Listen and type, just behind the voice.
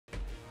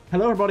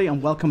Hello everybody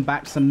and welcome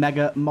back to some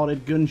mega modded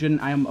Gungeon.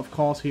 I am of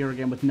course here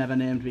again with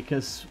Nevernamed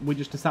because we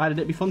just decided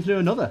it'd be fun to do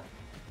another.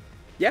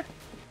 Yeah,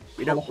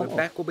 we're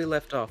back where we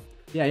left off.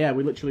 Yeah,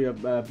 we literally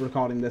are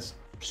recording this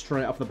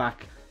straight off the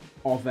back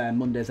of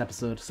Monday's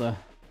episode, so...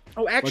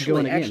 Oh,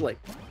 actually,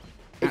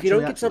 if you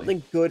don't get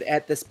something good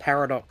at this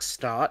paradox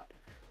start,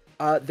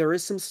 there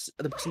is some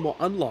more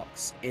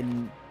unlocks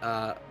in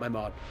my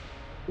mod.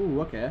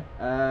 Ooh, okay.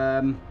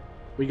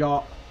 We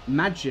got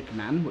Magic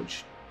Man,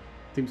 which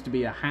seems to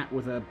be a hat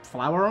with a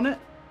flower on it.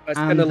 It's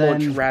gonna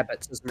launch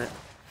rabbits, isn't it?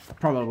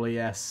 Probably,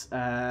 yes.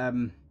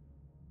 And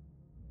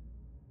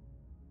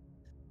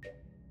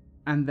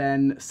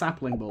then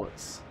sapling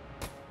bullets.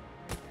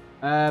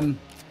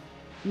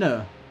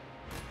 No.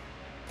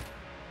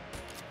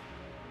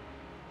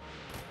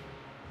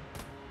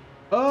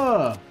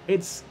 Oh,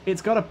 it's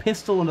got a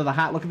pistol under the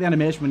hat. Look at the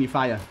animation when you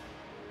fire.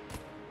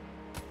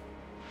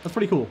 That's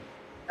pretty cool.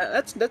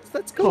 That's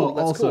cool.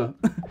 That's also.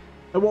 Cool.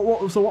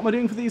 So what am I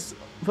doing for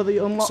the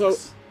unlocks? So,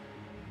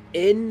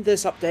 in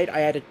this update,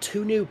 I added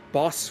 2 new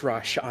boss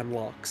rush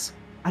unlocks.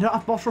 I don't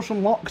have boss rush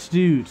unlocked,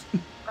 dude.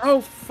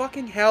 Oh,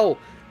 fucking hell.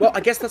 Well, I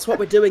guess that's what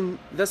we're doing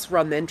this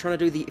run then, trying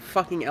to do the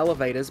fucking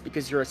elevators,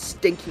 because you're a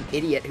stinking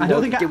idiot who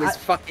won't do his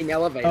fucking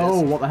elevators.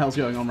 Oh, what the hell's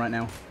going on right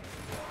now?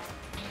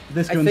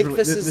 This gun's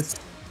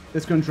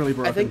really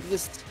broken. I think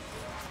this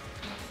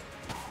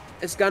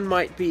gun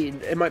might be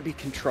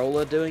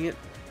controller doing it.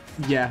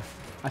 Yeah,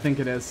 I think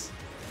it is.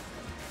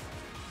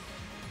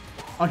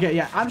 Okay,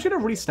 yeah, I'm just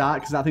gonna restart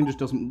because that thing just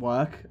doesn't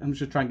work. I'm just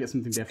gonna try and get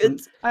something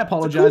different. I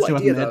apologize to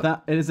whoever made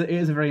that. It is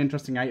a very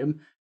interesting item,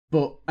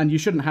 and you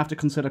shouldn't have to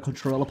consider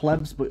controller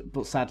plebs,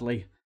 but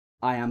sadly,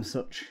 I am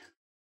such.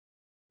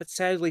 But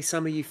sadly,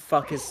 some of you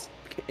fuckers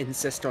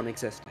insist on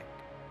existing.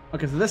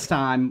 Okay, so this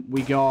time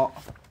we got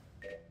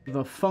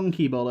the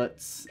funky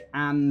bullets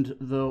and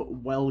the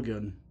well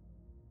gun.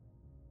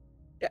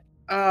 Yeah,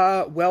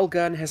 well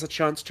gun has a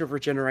chance to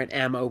regenerate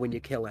ammo when you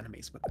kill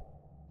enemies with it.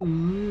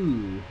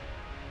 Ooh.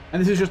 And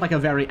this is just like a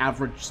very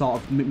average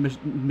sort of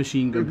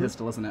machine gun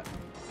pistol, isn't it?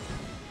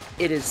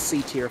 It is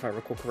C tier, if I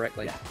recall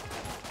correctly. Yeah.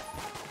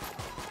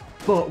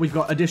 But we've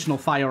got additional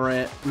fire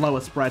rate, lower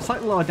spread,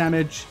 slightly lower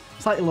damage,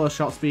 slightly lower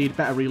shot speed,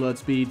 better reload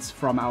speeds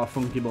from our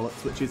funky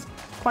bullets, which is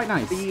quite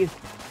nice. The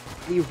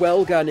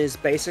well gun is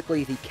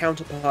basically the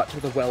counterpart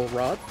to the well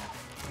rod.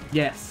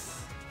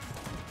 Yes.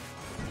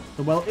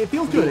 It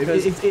feels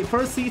good. For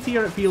a C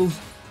tier, it feels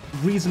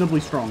reasonably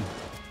strong.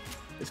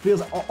 It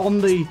feels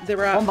on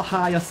the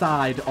higher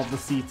side of the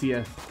C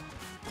tier.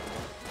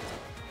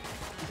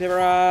 There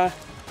are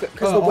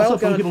because the well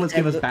gun funky bullets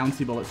give us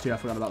bouncy bullets too. I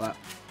forgot about that.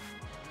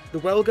 The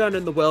well gun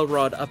and the well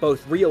rod are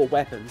both real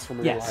weapons from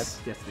real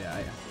life. Yes,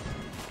 yeah.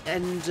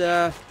 And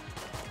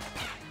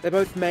they're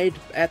both made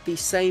at the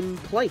same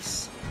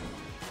place,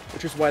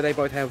 which is why they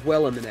both have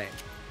well in the name.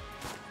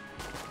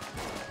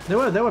 They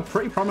were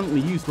pretty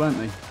prominently used, weren't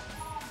they?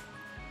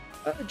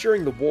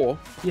 During the war.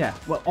 Yeah,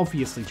 well,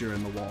 obviously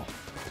during the war.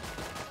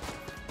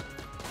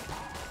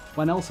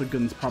 When else are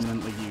guns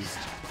prominently used?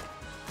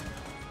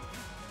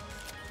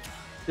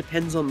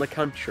 Depends on the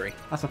country.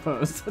 I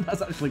suppose.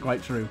 That's actually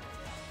quite true.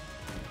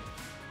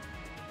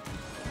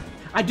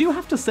 I do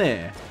have to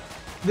say,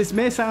 this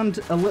may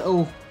sound a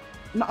little...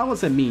 I won't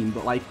say mean,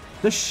 but like,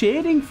 the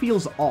shading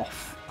feels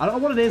off. I don't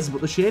know what it is,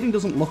 but the shading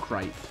doesn't look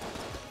right.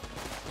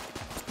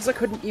 Because I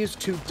couldn't use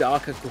too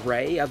dark a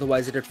grey,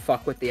 otherwise it'd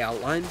fuck with the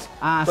outlines.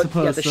 I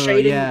suppose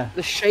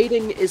the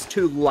shading is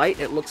too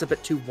light, it looks a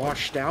bit too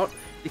washed out.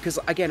 Because,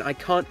 again, I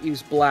can't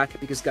use black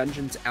because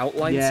Gungeon's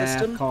outline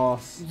system of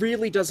course.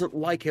 Really doesn't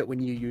like it when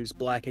you use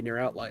black in your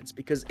outlines,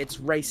 because it's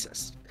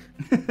racist.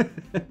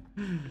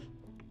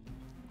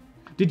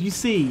 Did you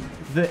see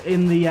that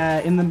in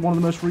one of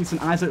the most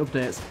recent Isaac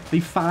updates, they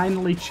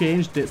finally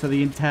changed it so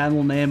the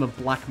internal name of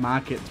Black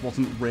Markets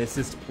wasn't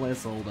racist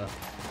placeholder?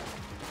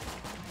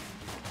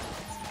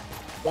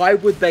 Why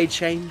would they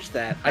change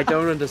that? I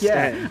don't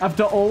understand. Yeah,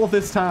 after all of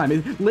this time,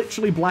 it's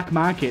literally Black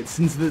Market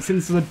since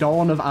the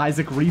dawn of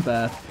Isaac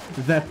Rebirth.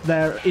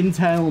 Their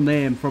internal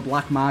name for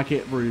Black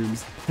Market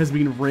rooms has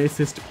been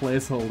racist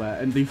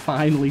placeholder, and they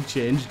finally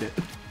changed it.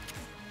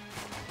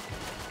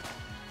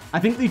 I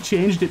think they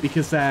changed it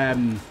because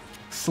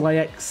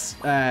Slayx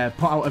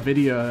put out a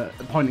video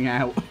pointing it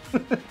out.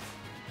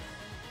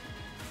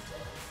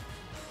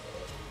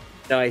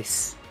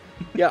 Nice.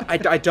 Yeah,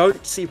 I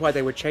don't see why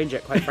they would change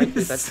it, quite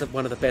frankly. That's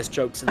one of the best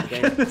jokes in the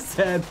game. I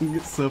think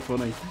it's so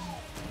funny.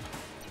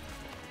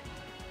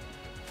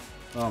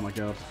 Oh my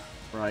god.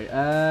 Right,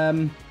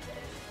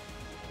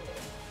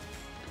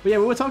 But yeah,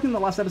 we were talking in the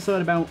last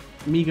episode about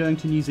me going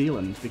to New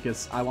Zealand,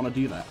 because I want to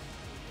do that.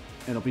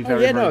 It'll be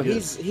very, very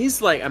good.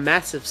 He's like a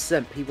massive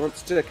simp. He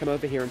wants to come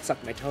over here and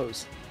suck my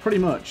toes. Pretty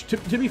much.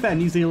 To be fair,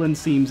 New Zealand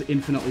seems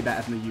infinitely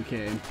better than the UK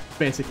in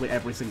basically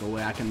every single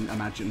way I can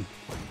imagine.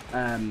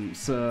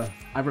 So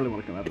I really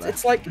want to come over there.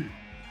 It's like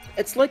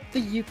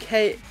the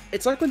UK.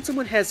 It's like when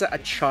someone has a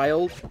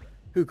child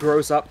who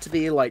grows up to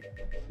be like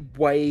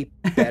way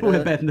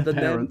better, than the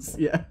parents.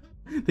 Yeah.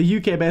 The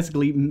UK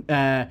basically,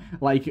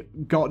 like,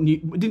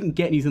 didn't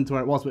get New Zealand to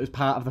where it was, but it was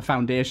part of the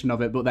foundation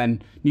of it, but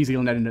then New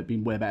Zealand ended up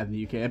being way better than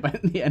the UK but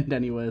in the end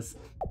anyways.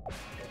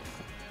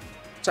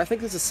 So I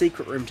think there's a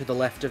secret room to the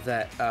left of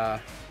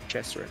that,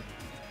 chest room.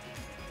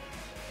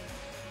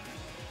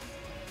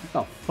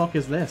 What the fuck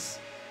is this?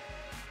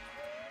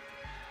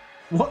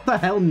 What the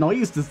hell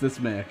noise does this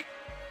make?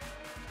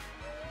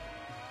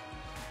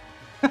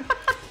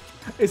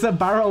 It's a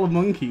barrel of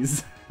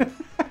monkeys.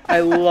 I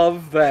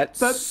love that.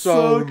 That's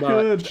so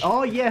good. Much.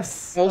 Oh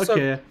yes. Also,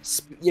 okay.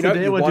 You know,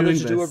 you wanted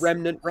to do a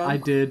remnant run. I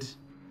did.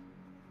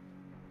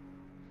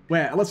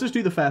 Wait, let's just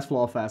do the first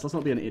floor first. Let's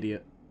not be an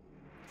idiot.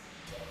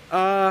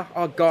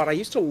 Oh god, I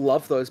used to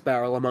love those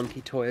barrel of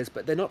monkey toys,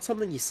 but they're not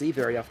something you see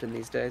very often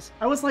these days.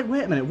 I was like,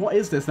 wait a minute, what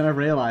is this? Then I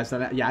realized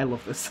that, yeah, I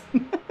love this.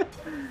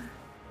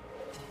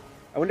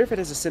 I wonder if it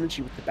has a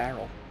synergy with the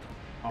barrel.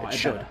 Oh, it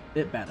should.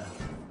 It better.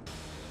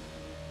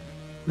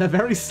 They're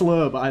very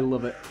slow, but I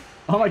love it.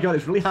 Oh my god,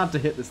 it's really hard to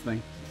hit this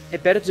thing.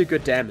 It better do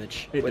good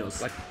damage. It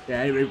does. Like,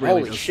 yeah, it really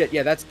holy does. Shit,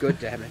 yeah, that's good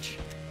damage.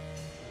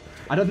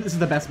 I don't think this is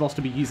the best boss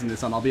to be using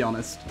this on, I'll be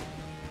honest.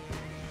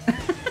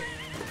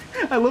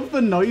 I love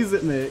the noise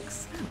it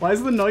makes. Why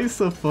is the noise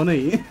so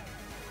funny?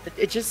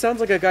 It just sounds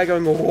like a guy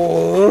going,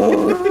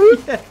 whoa.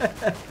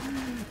 Yeah.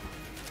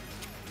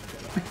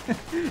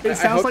 It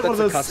sounds like one of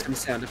those custom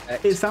sound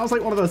effects. It sounds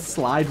like one of those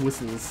slide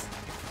whistles.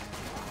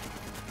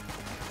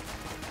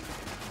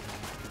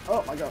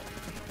 Oh my god.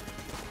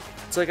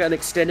 It's like an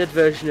extended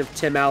version of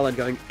Tim Allen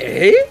going,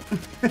 eh?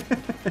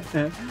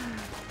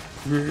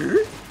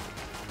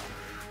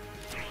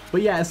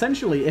 But yeah,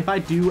 essentially, if I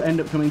do end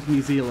up coming to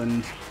New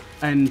Zealand,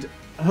 and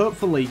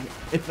hopefully,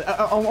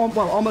 well,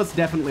 almost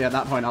definitely at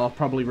that point, I'll have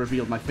probably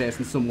revealed my face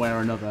in some way or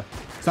another.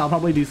 So I'll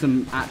probably do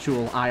some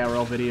actual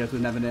IRL videos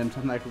with Nevernamed.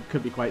 I think that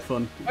could be quite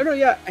fun. Oh no,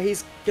 yeah,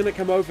 he's gonna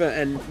come over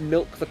and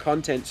milk the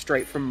content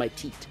straight from my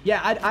teat. Yeah,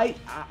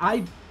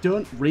 I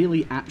don't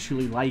really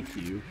actually like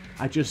you.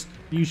 I just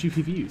use you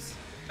for views.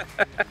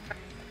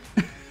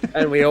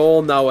 And we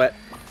all know it.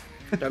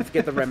 Don't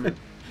forget the remnant.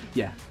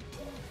 Yeah.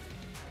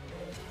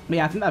 But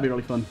yeah, I think that'd be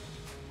really fun.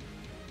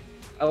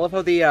 I love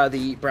how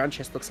the brown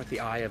chest looks like the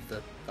eye of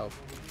the... Oh.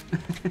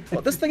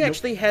 Well, this thing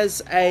actually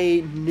has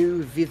a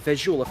new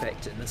visual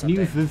effect in this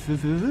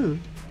update.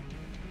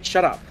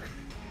 Shut up.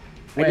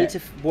 Wait, I need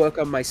to work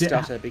on my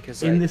stutter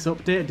because in this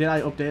update, did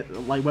I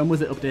update? Like, when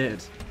was it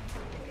updated?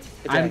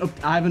 I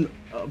haven't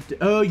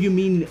oh, you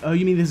mean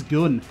this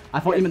gun? I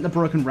thought you meant the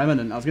broken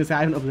remnant. I was gonna say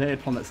I haven't updated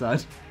upon that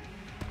side.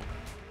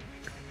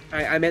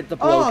 I meant the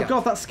blowgun. Oh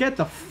god, that scared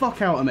the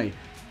fuck out of me.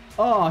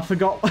 Oh, I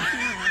forgot.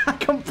 I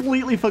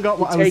completely forgot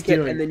what I was doing.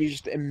 Take it and then you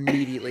just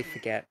immediately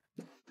forget.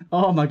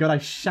 Oh my god, I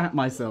shat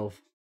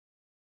myself.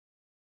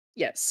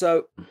 Yeah,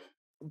 so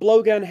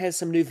blowgun has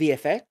some new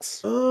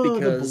VFX. Oh,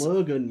 because... the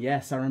blowgun.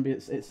 Yes, I remember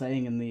it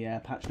saying in the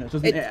patch notes.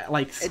 Doesn't it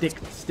like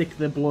stick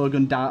the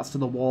blowgun darts to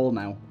the wall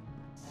now?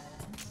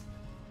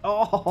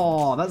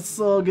 Oh, that's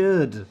so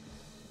good.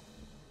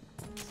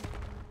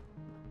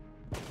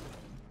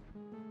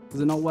 Does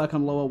it not work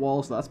on lower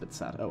walls? That's a bit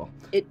sad. Oh well.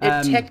 It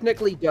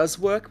technically does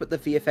work, but the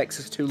VFX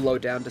is too low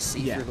down to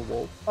see through the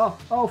wall.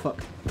 Oh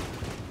fuck.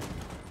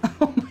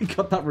 Oh my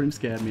god, that room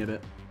scared me a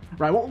bit.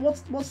 Right,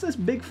 what's this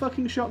big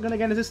fucking shotgun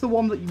again? Is this the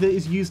one that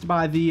is used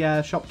by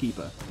the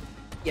shopkeeper?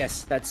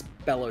 Yes, that's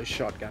Bellow's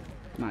shotgun.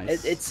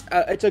 Nice. It's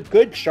a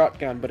good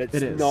shotgun, but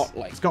it's not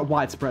like... It's got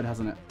widespread,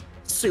 hasn't it?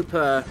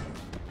 Super...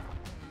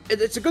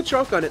 It's a good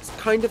shotgun. It's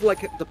kind of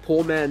like the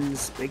poor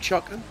man's big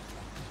shotgun.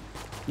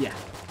 Yeah.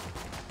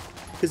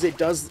 Because it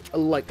does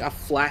like a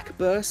flak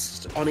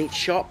burst on each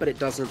shot, but it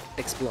doesn't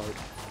explode.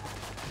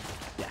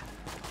 Yeah.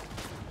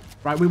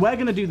 Right, we were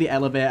going to do the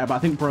elevator, but I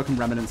think Broken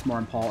Remnant's more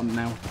important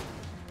now.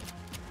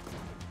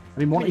 I've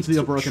been wanting to do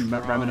a Broken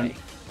Remnant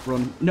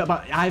run. No,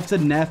 but I've to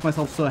nerf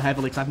myself so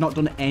heavily because I've not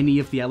done any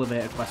of the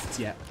elevator quests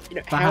yet. You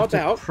know, so I have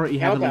to pretty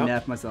heavily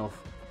nerf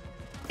myself.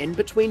 In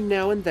between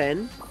now and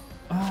then,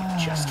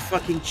 just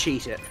fucking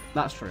cheat it.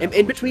 That's true.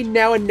 In between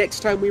now and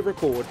next time we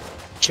record,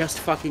 just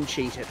fucking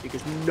cheat it,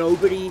 because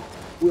nobody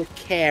will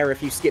care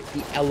if you skip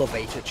the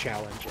elevator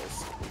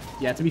challenges.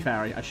 Yeah, to be fair,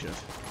 I should.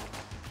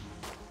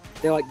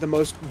 They're like the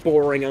most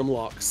boring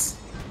unlocks.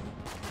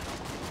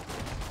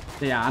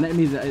 Yeah, and it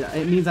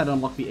means I'd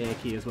unlock the A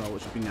key as well,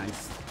 which would be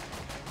nice.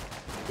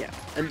 Yeah,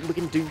 and we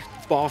can do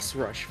boss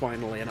rush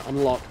finally and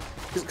unlock.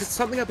 Because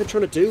something I've been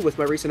trying to do with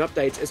my recent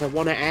updates is I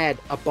want to add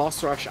a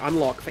boss rush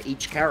unlock for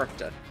each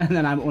character. And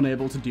then I'm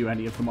unable to do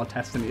any of them or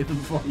test any of them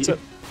for you. So,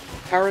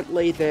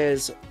 currently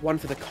there's one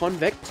for the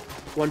Convict,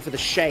 one for the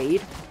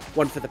Shade,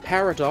 one for the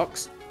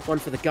Paradox, one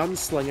for the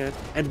Gunslinger,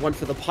 and one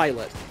for the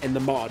Pilot in the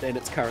mod in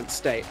its current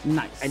state.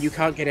 Nice. And you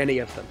can't get any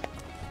of them.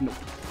 Nope.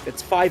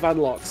 It's 5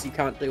 unlocks you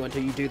can't do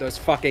until you do those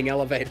fucking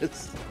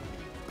elevators.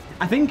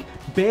 I think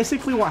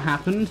basically what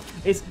happened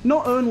is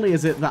not only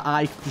is it that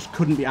I just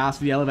couldn't be asked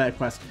for the elevator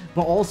quest,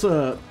 but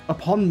also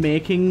upon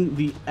making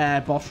the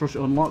boss rush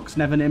unlocks,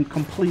 Nevernamed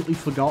completely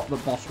forgot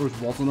that boss rush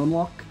was an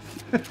unlock.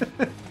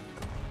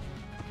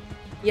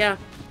 Yeah.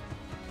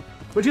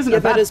 Which isn't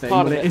a bad thing,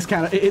 but it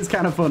is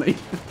kind of funny.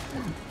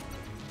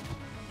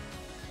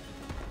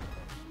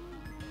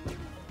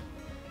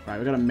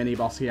 we've got a mini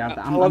boss here.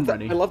 I'm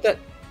ready. I love that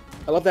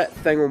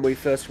thing when we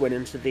first went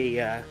into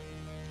the.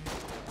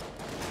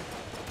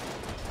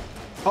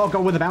 Oh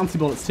god, with the bouncy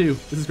bullets too.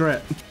 This is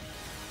great.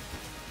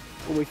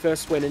 When we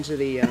first went into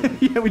the.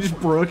 Yeah, we just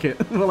broke it.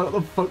 We're like,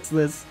 what the fuck's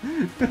this?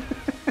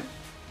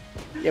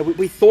 Yeah,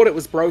 we thought it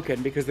was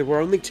broken because there were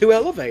only 2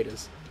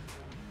 elevators.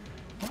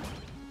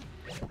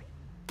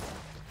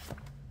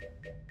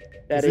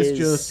 Is this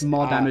just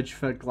more damage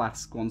for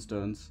glass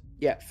guanstones?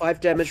 Yeah, 5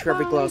 damage for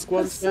every glass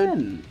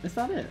guanstone. Is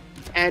that it?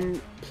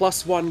 And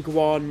 +1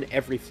 guan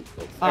every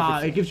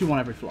floor. It gives you 1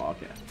 every floor.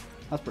 Okay,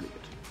 that's pretty good.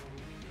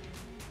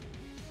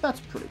 That's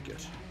pretty good.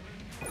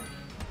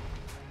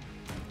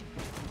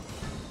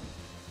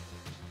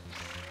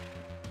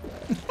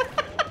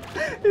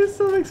 It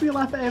still makes me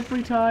laugh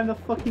every time, the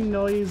fucking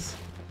noise.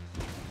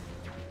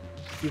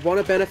 If you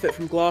want to benefit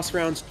from glass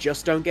rounds,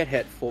 just don't get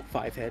hit for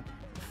 5 head.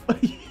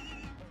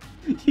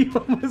 You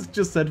almost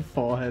just said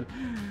forehead.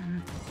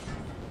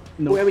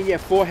 No. Well, I mean, yeah,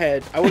 4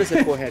 head. I would have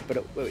said 4 head,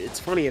 but it's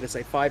funnier to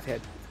say 5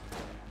 head.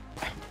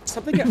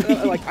 Something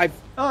like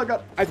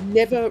I've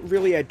never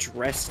really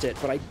addressed it,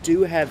 but I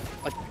do have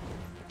like.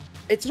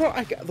 It's not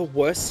like the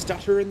worst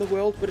stutter in the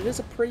world, but it is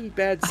a pretty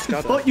bad stutter.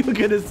 I thought you were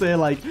gonna say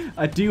like,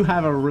 I do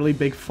have a really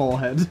big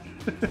forehead.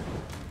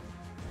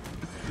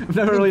 I've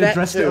never really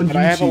addressed it on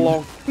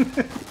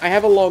YouTube. I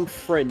have a long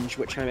fringe,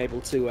 which I'm able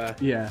to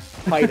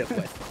hide it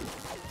with.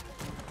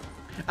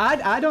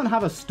 I don't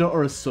have a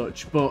stutter as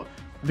such, but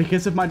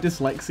because of my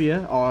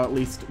dyslexia, or at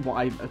least what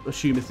I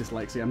assume is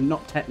dyslexia, I'm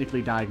not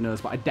technically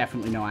diagnosed, but I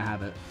definitely know I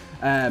have it.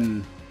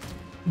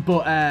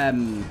 What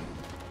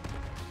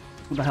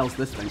the hell's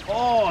this thing?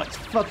 Oh, it's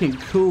fucking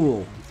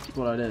cool. That's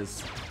what it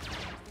is.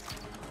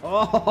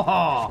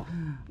 Oh,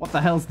 what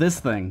the hell's this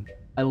thing?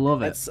 I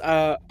love it. It's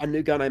a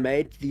new gun I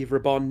made, the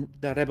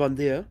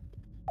Rebondir.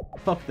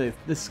 Fuck this.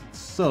 This is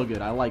so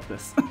good. I like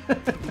this.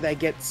 They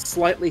get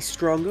slightly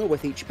stronger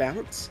with each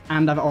bounce.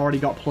 And I've already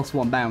got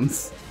 +1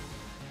 bounce.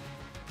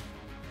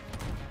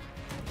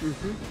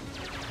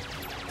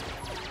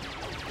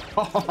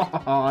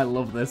 Oh, I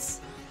love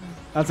this.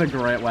 That's a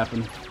great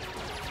weapon.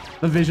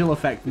 The visual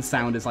effect and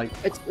sound is like...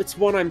 It's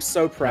one I'm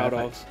so proud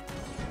of.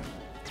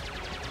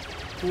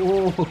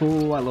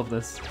 Whoa, I love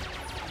this.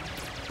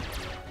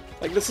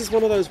 Like, this is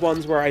one of those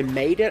ones where I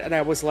made it and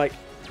I was like,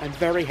 I'm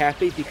very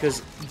happy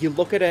because you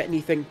look at it and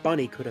you think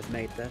Bunny could have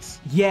made this.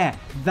 Yeah,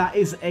 that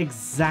is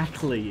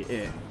exactly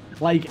it.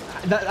 Like,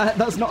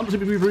 that's not to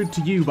be rude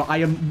to you, but I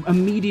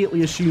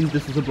immediately assumed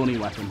this was a Bunny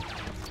weapon.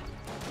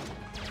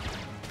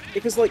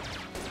 Because, like,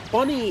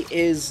 Bunny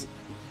is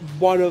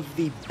one of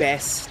the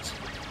best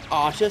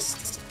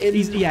artists in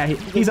he's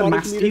a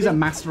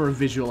master of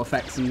visual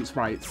effects and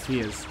sprites. He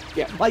is.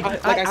 Yeah,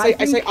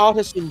 I say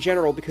artist in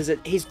general because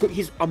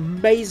he's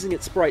amazing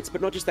at sprites,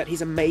 but not just that,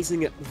 he's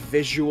amazing at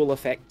visual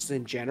effects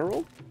in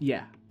general.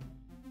 Yeah.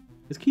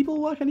 Does keyboard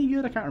work any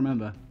good? I can't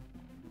remember.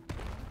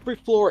 Every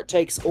floor it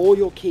takes all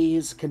your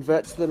keys,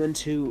 converts them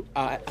into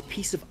a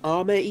piece of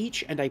armor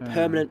each, and a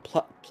permanent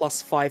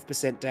plus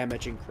 5%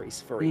 damage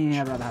increase for each.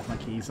 Yeah, I'd rather have my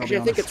keys. Actually,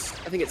 I think it's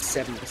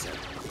 7%.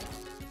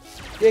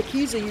 Yeah,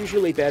 keys are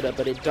usually better,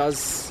 but it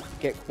does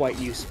get quite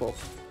useful.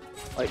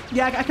 Like,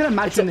 yeah, I can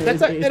imagine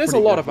it is a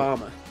lot of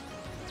armor.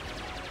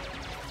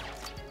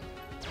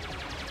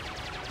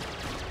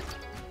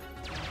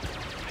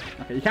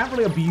 Okay, you can't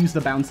really abuse the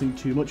bouncing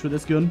too much with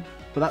this gun,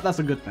 but that's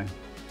a good thing.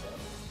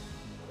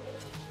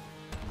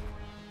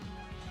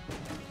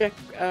 Check,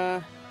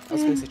 I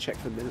was going to say check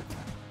for a minute.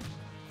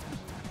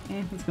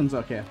 This gun's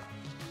okay.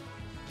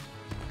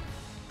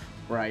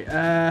 Right,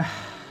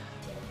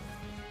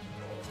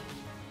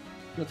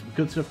 got some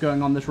good stuff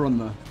going on this run,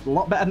 though. A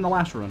lot better than the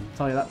last run, I'll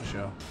tell you that for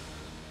sure.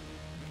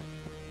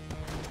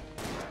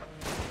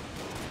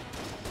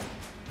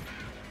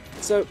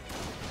 So, the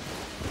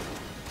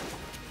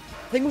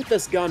thing with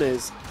this gun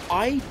is,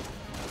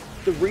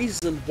 the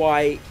reason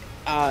why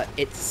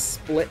its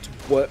split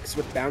works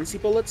with bouncy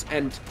bullets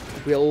and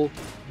will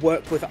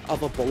work with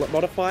other bullet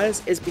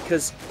modifiers is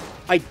because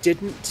I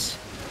didn't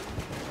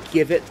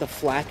give it the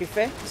flak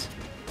effect.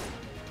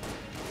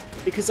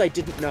 Because I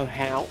didn't know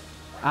how.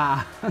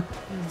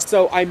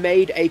 So I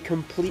made a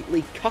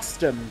completely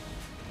custom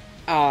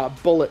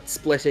bullet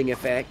splitting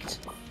effect.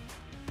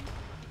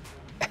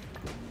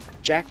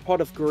 Jackpot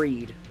of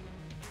Greed.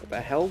 What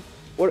the hell?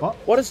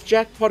 What does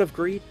Jackpot of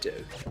Greed do?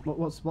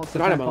 What's the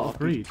Jackpot of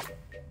Greed?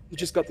 You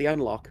just got the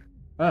unlock.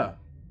 Oh,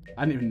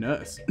 I didn't even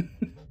notice.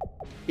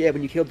 Yeah,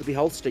 when you killed the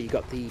Beholster, you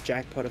got the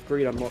Jackpot of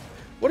Greed unlocked.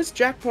 What does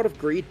Jackpot of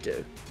Greed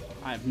do?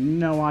 I have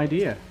no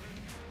idea.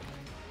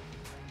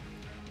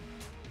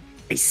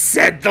 I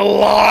said the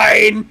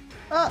line!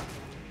 I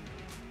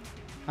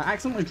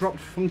accidentally dropped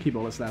funky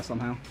bullets there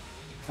somehow.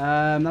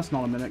 That's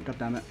not a minute, god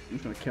damn it. I'm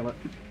just gonna kill it.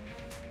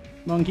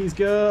 Monkeys,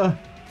 go!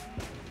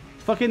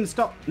 Fucking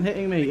stop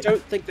hitting me. I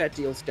don't think that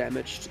deals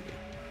damage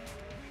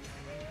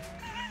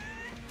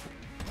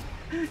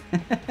to you.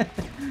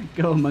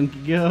 Go, monkey,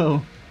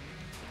 go.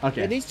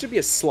 Okay. It needs to be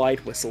a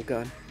slide whistle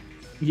gun.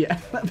 Yeah,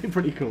 that'd be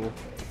pretty cool.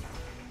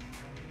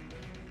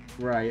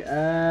 Right,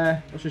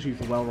 let's just use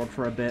the well rod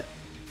for a bit.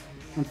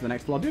 On to the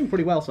next floor. Doing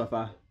pretty well so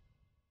far.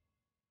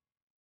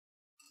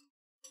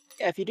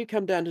 Yeah, if you do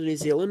come down to New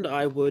Zealand,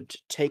 I would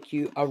take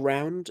you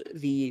around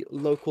the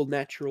local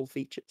natural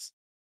features.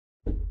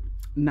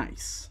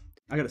 Nice.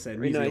 I gotta say,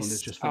 New Zealand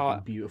is just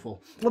fucking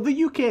beautiful. Well,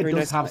 the UK does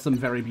nice have some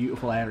very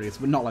beautiful areas,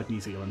 but not like New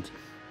Zealand.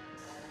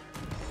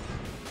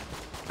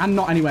 And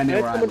not anywhere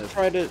near where I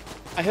live.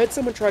 I heard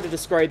someone try to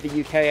describe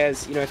the UK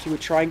as, you know, if you were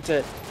trying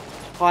to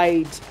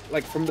hide,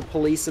 like, from the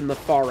police in the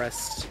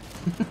forest,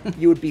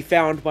 you would be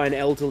found by an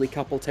elderly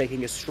couple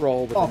taking a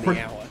stroll within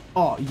the hour.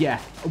 Oh, yeah.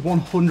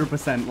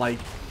 100%. Like,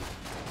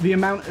 the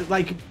amount...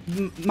 Like,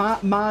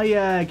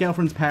 my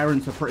girlfriend's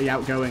parents are pretty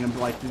outgoing and,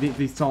 like,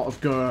 they sort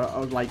of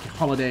go, like,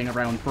 holidaying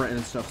around Britain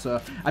and stuff.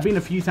 So I've been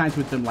a few times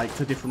with them, like,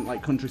 to different,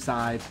 like,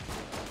 countryside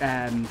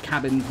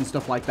cabins and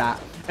stuff like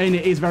that. And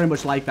it is very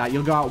much like that.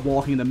 You'll go out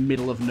walking in the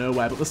middle of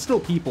nowhere, but there's still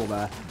people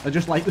there. There's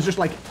just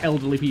like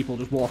elderly people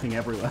just walking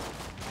everywhere.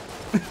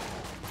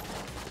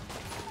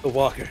 The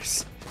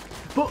walkers.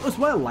 But as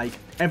well, like,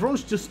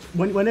 everyone's just,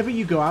 whenever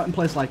you go out in a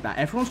place like that,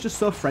 everyone's just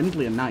so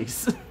friendly and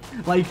nice.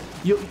 Like,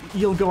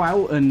 you'll go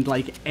out and,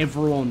 like,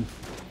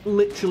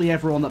 literally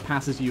everyone that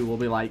passes you will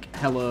be like,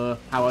 hello,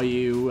 how are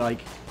you,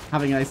 like,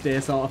 having a nice day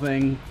sort of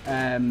thing.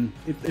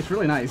 It's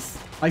really nice.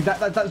 Like,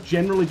 that's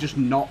generally just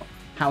not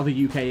how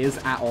the UK is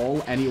at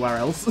all anywhere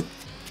else.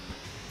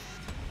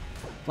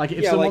 Like,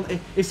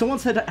 if someone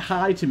said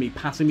hi to me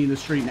passing me in the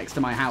street next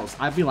to my house,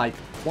 I'd be like,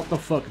 what the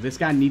fuck? This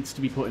guy needs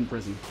to be put in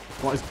prison.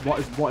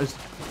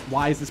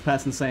 Why is this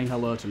person saying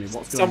hello to me?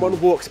 What's going on?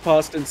 Someone walks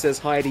past and says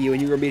hi to you,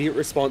 and your immediate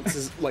response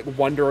is, like,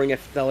 wondering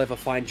if they'll ever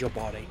find your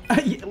body.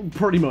 Yeah,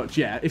 pretty much,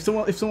 yeah. If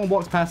someone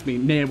walks past me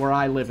near where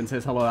I live and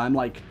says hello, I'm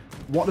like,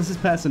 what does this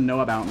person know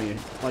about me?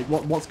 Like,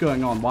 what's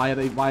going on? Why are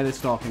they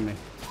stalking me?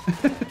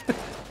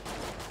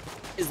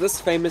 Is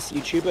this famous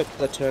YouTuber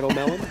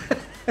TheTurtleMelon?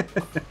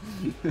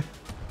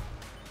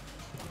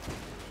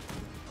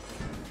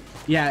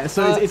 Yeah,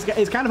 so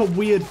it's kind of a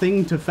weird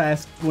thing to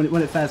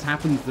when it first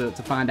happens to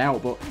find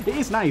out, but it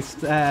is nice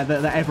that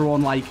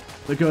everyone, like,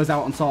 that goes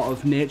out on sort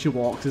of nature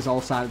walks is all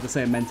side of the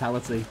same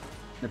mentality.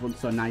 Everyone's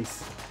so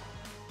nice.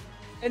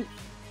 And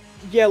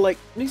yeah, like,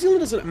 New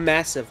Zealand isn't a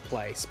massive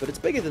place, but it's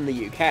bigger than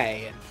the UK,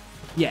 and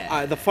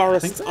yeah, the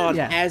forests aren't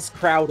as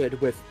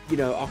crowded with, you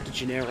know,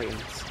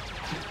 octogenarians.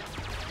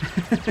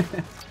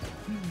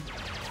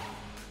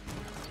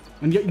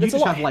 And you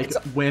just have, like,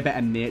 way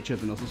better nature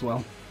than us as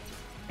well.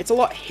 It's a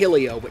lot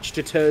hillier, which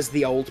deters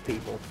the old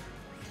people.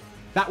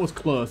 That was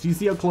close. You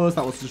see how close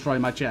that was to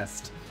destroying my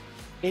chest?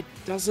 It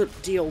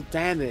doesn't deal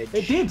damage.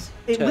 It did.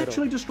 It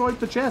literally destroyed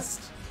the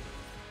chest.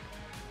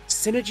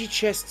 Synergy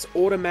chests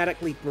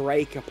automatically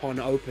break upon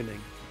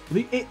opening.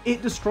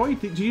 It destroyed...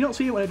 Do you not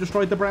see it when it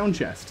destroyed the brown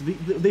chest?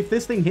 If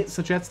this thing hits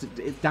the chest,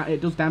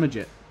 it does damage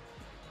it.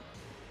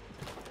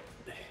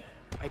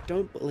 I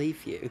don't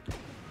believe you.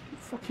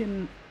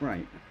 Fucking...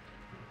 Right.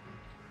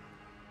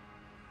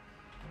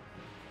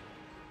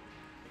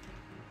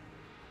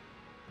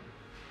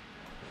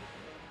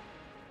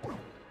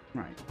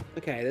 Right.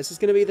 Okay, this is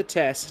going to be the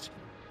test.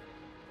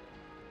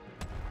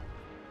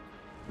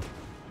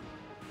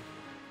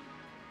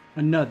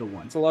 Another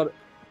one. It's a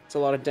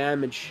lot of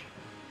damage.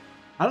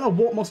 I don't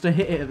know what must have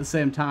hit it at the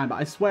same time, but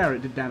I swear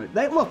it did damage.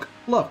 Look.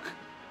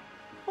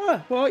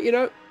 Oh, well, you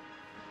know,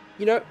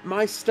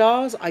 my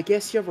stars. I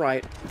guess you're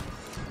right.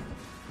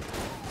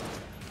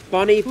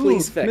 Bonnie,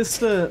 please fix.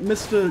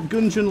 Mr.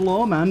 Gungeon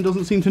Lawman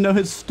doesn't seem to know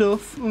his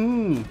stuff.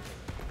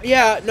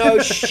 Yeah, no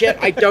shit,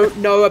 I don't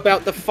know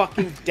about the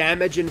fucking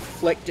damage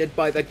inflicted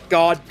by the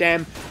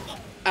goddamn...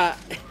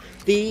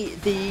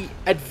 the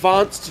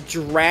advanced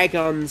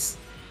dragon's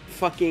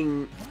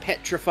fucking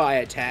petrify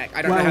attack.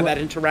 I don't know how that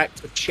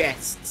interacts with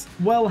chests.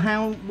 Well,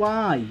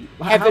 why?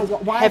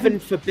 Heaven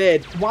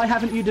forbid. Why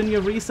haven't you done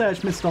your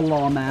research, Mr.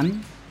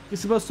 Lawman? You're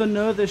supposed to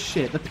know this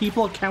shit. The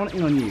people are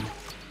counting on you.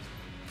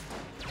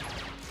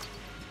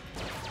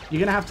 You're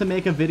gonna have to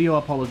make a video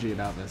apology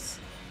about this.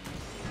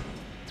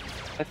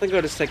 I think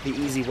I'll just take the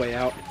easy way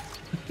out.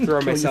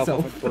 Throw myself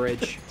off a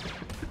bridge.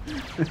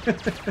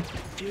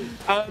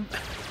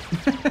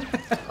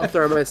 I'll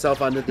throw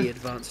myself under the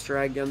advanced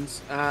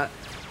dragons.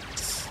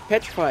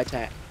 Petrify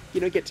attack.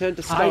 You know, get turned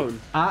to stone.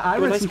 I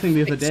read something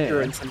the other day.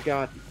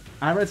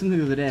 I read something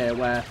the other day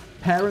where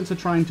parents are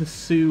trying to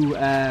sue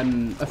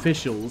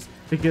officials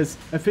because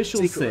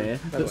officials say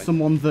that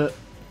someone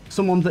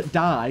that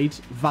died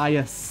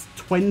via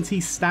 20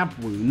 stab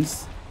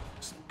wounds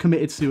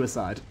committed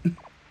suicide.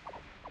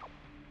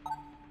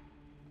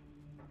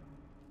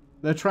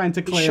 They're trying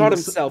to claim... He shot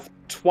himself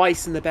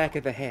twice in the back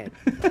of the head.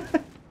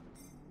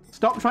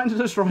 Stop trying to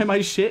destroy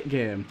my shit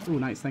game. Oh,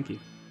 nice, thank you.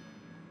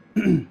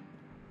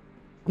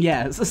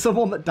 Yeah, it's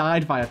someone that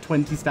died via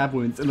 20 stab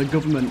wounds, and the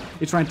government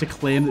is trying to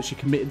claim that she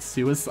committed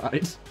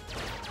suicide.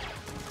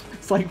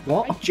 It's like,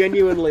 what? I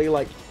genuinely,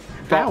 like,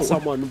 got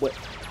someone with...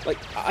 Like,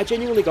 I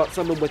genuinely got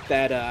someone with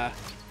that,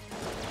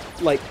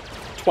 like,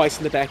 twice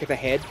in the back of the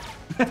head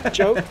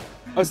joke.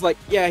 I was like,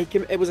 yeah,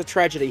 it was a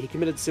tragedy. He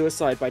committed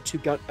suicide by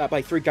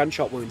 3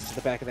 gunshot wounds to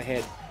the back of the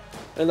head.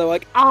 And they're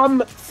like,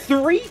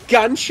 3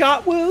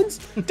 gunshot wounds?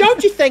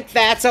 Don't you think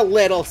that's a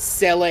little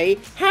silly?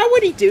 How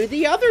would he do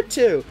the other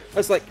 2? I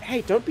was like,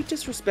 hey, don't be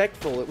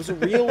disrespectful. It was a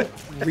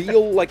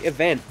real, like,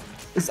 event.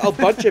 There's a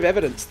bunch of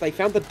evidence. They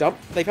found the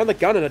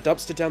gun in a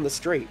dumpster down the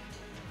street.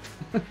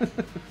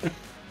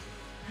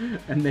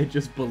 And they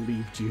just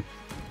believed you.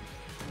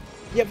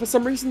 Yeah, for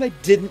some reason they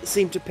didn't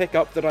seem to pick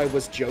up that I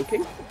was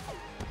joking.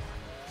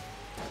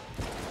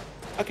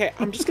 Okay,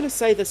 I'm just gonna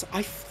say this.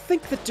 I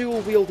think the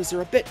dual wielders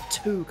are a bit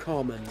too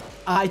common.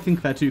 I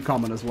think they're too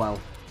common as well.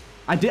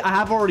 I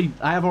have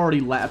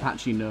already let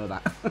Apache know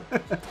that.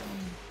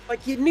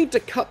 Like, you need to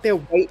cut their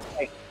weight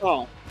by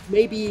half,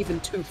 maybe even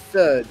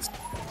 2/3.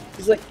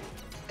 It's like,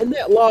 in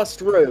that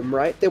last room,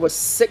 right, there were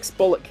 6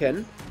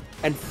 bulletkin,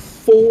 and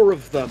 4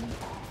 of them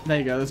there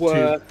you go, there's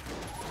 2.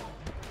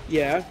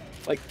 Yeah,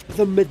 like,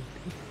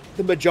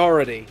 the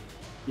majority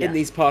yeah. in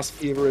these past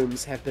few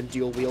rooms have been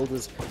dual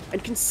wielders.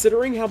 And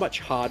considering how much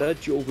harder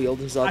dual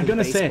wielders are than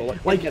base bulletkin,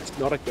 like, that's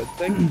not a good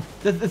thing.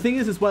 The thing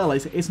is as well,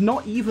 is it's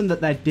not even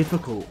that they're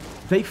difficult.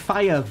 They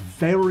fire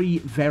very,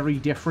 very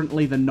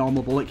differently than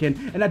normal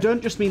bulletkin. And I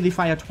don't just mean they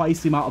fire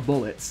twice the amount of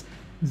bullets.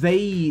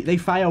 They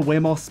fire way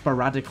more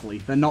sporadically.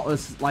 They're not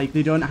as, like,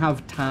 they don't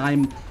have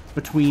time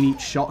between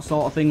each shot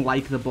sort of thing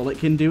like the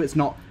bulletkin do. It's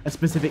not a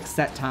specific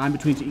set time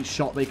between each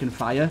shot they can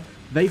fire.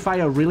 They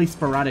fire really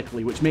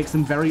sporadically, which makes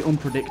them very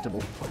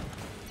unpredictable.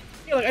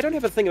 Yeah, like, I don't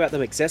have a thing about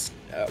them exist.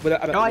 I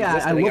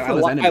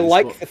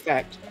like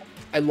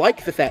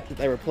the fact that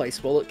they replace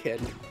bulletkin,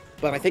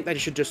 but I think they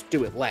should just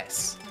do it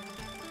less.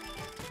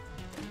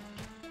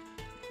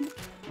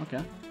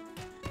 Okay.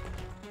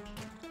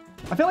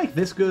 I feel like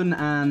this gun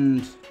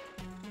and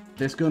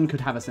this gun could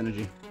have a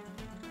synergy.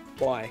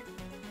 Why?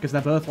 Because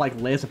they're both like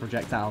laser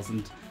projectiles,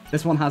 and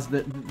this one has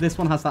that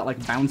like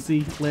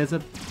bouncy laser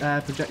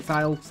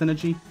projectile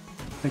synergy.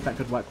 I think that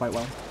could work quite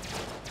well.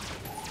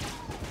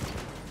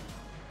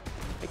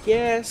 I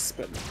guess,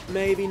 but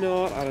maybe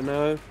not. I don't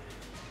know.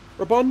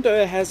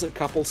 Rabondo has a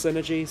couple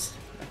synergies.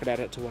 I could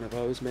add it to one of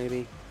those,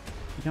 maybe.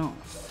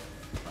 Yes.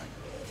 Right.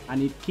 I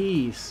need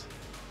keys.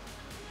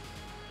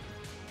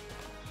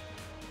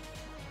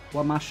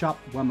 Where my shop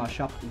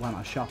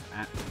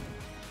at?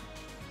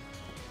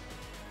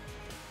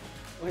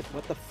 Wait,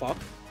 what the fuck?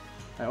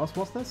 Hey,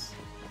 what's this?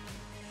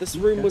 This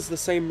room was the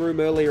same room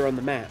earlier on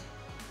the map.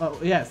 Oh,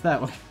 yeah, it's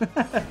that one.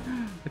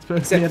 It's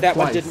except that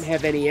one didn't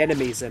have any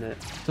enemies in it.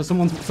 So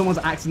someone's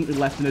accidentally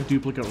left in a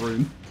duplicate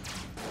room.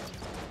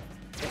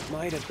 It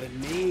might have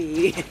been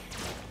me.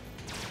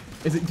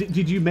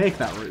 Did you make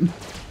that room?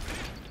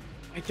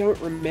 I don't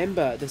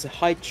remember. There's a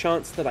high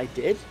chance that I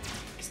did.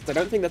 Because I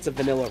don't think that's a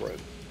vanilla room.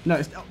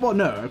 No, well,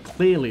 no,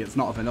 clearly it's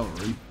not a vanilla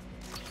room.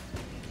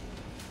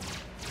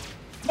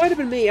 Might have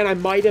been me, and I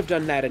might have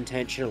done that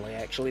intentionally,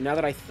 actually, now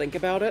that I think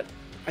about it.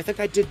 I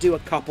think I did do a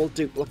couple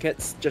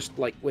duplicates, just,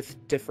 like, with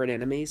different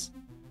enemies.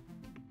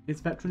 Is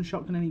Veteran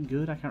Shotgun any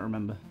good? I can't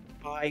remember.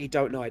 I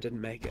don't know, I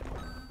didn't make it.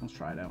 Let's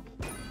try it out.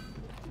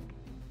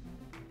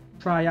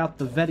 Try out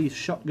the Veti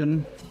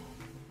Shotgun.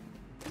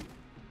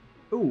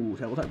 Ooh,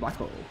 Tabletop Black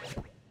Hole.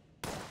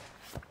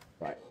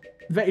 Right.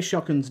 Veti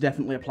Shotgun's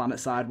definitely a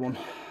planet-side one.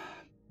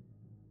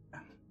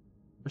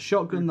 A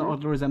shotgun that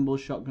oddly resembles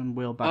shotgun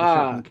wheel by the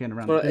shotgun kin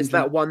around. Well, it's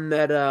that one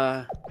that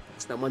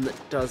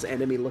does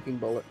enemy-looking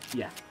bullet.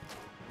 Yeah.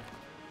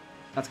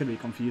 That's gonna be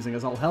confusing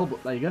as all hell,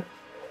 but there you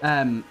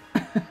go.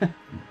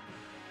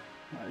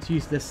 Let's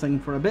use this thing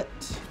for a bit.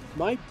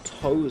 My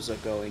toes are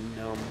going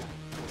numb.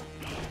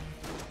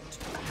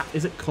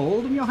 Is it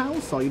cold in your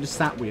house, or you just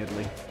sat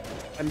weirdly?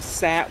 I'm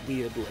sat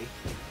weirdly.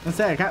 I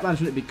say I can't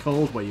imagine it'd be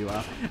cold where you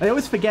are. I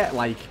always forget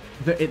like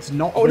that it's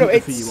not winter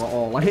for you at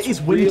all. Like it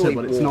is winter, really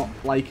but it's not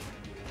like.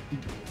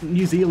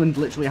 New Zealand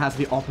literally has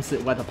the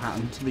opposite weather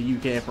pattern to the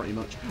UK, pretty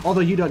much. Although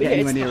you don't get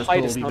anywhere near as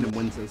cold even in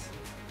winters.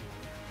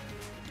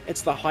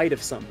 It's the height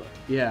of summer.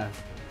 Yeah.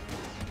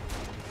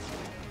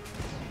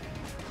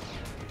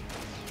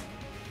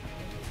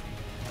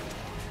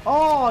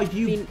 Oh,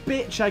 you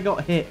bitch! I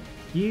got hit.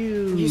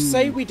 You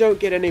say we don't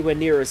get anywhere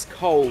near as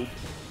cold,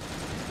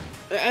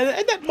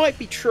 and that might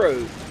be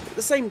true. At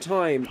the same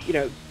time, you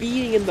know,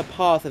 being in the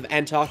path of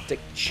Antarctic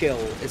chill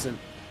isn't.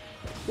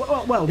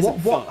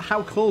 Well,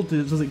 how cold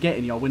does it get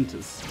in your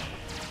winters?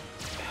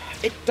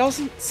 It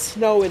doesn't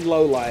snow in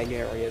low-lying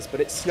areas, but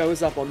it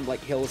snows up on, like,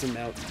 hills and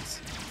mountains.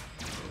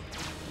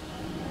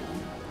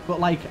 But,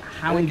 like,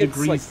 how many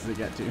degrees does it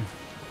get to?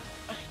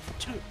 I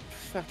don't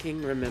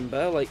fucking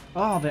remember, like...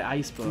 Oh, the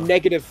iceberg.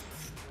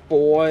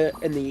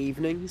 -4 in the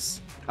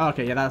evenings.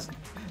 Okay, yeah,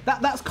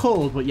 that's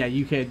cold, but yeah,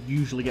 UK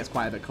usually gets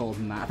quite a bit colder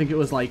than that. I think it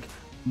was, like,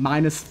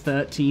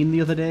 -13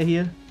 the other day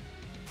here.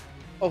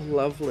 Oh,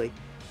 lovely.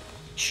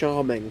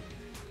 Charming.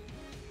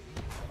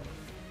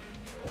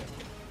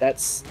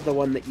 That's the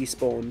one that you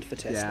spawned for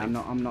testing. Yeah,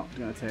 I'm not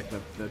gonna take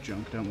the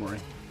junk, don't worry.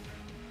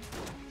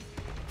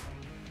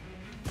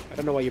 I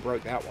don't know why you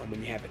broke that one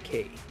when you have a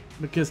key.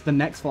 Because the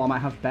next floor might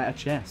have better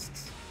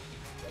chests.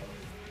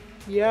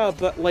 Yeah,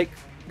 but like,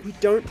 we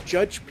don't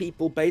judge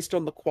people based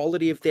on the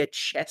quality of their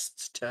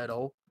chests,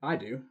 Turtle. I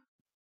do.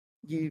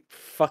 You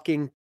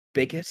fucking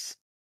bigot.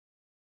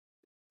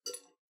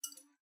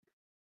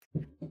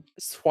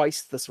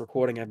 Twice this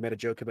recording I've made a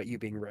joke about you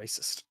being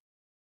racist.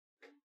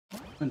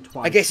 And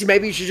twice. I guess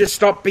maybe you should just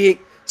stop being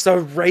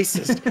so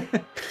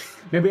racist.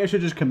 Maybe I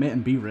should just commit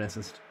and be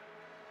racist.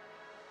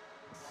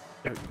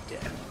 Don't dare.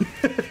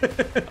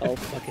 I'll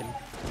fucking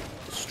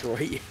destroy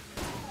you.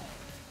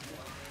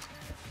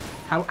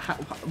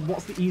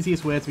 What's the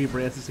easiest way to be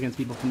racist against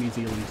people from New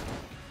Zealand?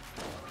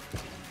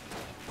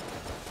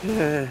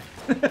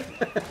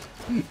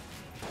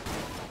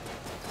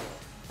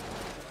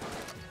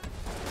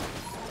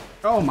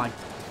 Oh my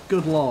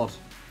good lord.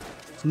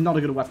 It's not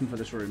a good weapon for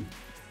this room.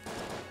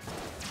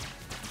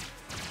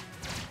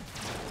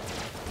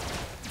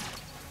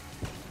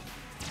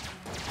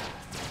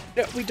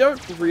 No, we don't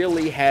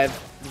really have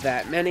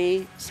that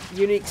many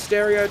unique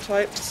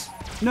stereotypes.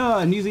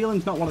 No, New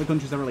Zealand's not one of the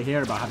countries I really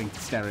hear about having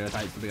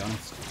stereotypes, to be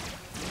honest.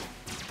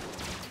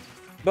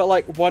 But,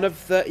 like, one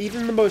of the...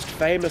 even the most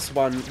famous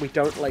one, we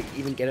don't, like,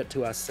 even get it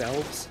to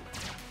ourselves.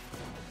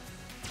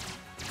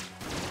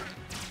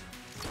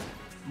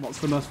 What's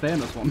the most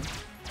famous one?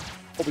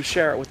 Well, we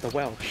share it with the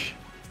Welsh.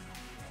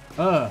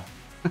 Oh.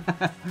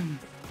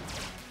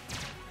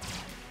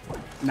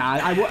 Nah,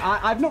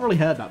 I've not really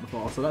heard that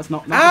before, so that's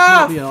not...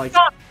 Not like...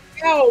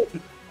 Ow!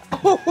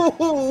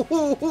 Owie,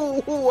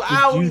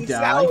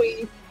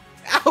 zowie!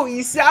 Owie,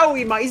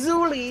 zowie, my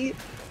Zuli!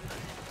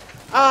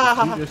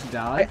 Did you just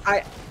die?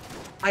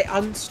 I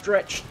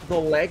unstretched the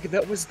leg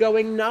that was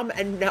going numb,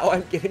 and now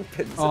I'm getting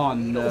pins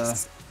and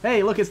needles. No.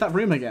 Hey, look, it's that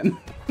room again.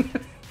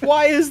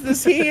 Why is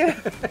this here?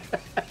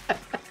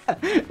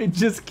 It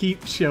just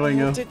keeps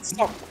showing up. Did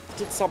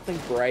something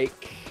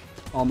break?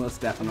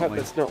 Almost definitely. I hope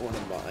that's not one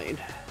of mine.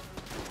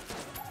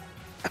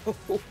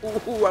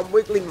 Oh, I'm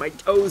wiggling my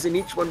toes, and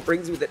each one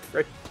brings me that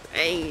fresh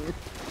pain.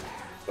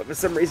 But for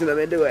some reason, I'm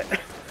into it.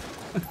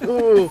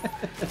 Ooh.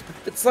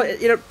 It's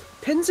like, you know,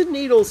 pins and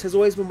needles has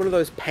always been one of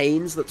those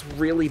pains that's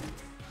really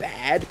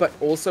bad, but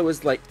also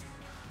is like,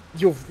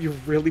 you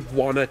really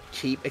want to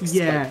keep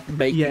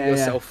making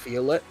yourself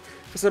feel it.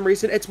 For some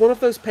reason, it's one of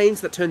those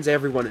pains that turns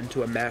everyone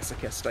into a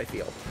masochist, I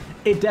feel.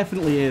 It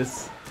definitely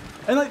is.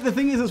 And like the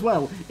thing is as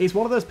well, it's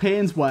one of those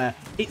pains where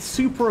it's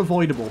super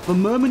avoidable. The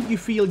moment you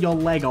feel your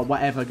leg or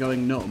whatever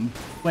going numb...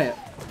 Wait,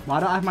 why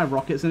don't I have my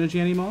rocket's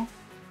energy anymore?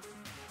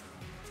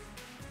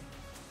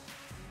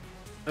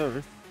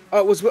 Oh,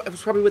 it was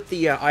probably with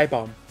the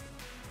eye-bomb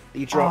that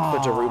you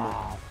dropped for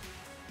Daruma.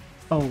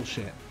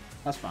 Bullshit.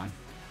 That's fine.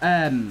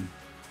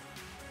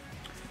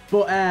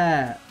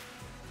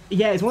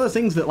 Yeah, it's one of those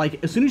things that,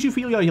 like, as soon as you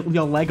feel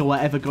your leg or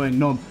whatever going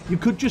numb, you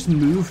could just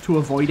move to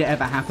avoid it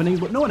ever happening,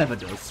 but no one ever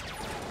does.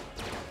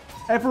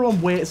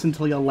 Everyone waits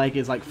until your leg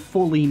is, like,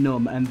 fully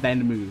numb and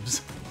then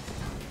moves.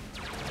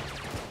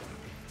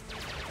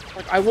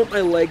 Like, I want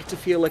my leg to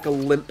feel like a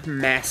limp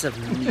mass of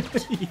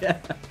meat. Yeah.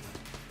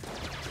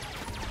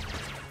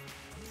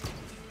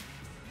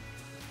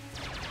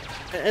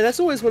 And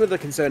that's always one of the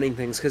concerning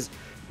things, because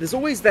there's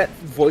always that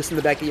voice in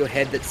the back of your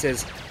head that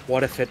says,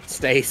 what if it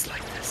stays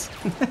like this?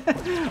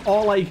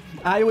 Or, like,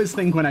 I always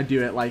think when I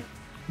do it, like,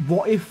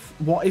 what if,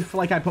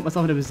 like, I put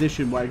myself in a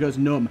position where it goes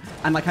numb,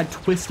 and, like, I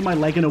twist my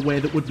leg in a way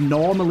that would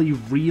normally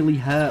really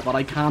hurt, but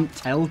I can't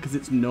tell because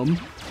it's numb,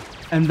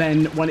 and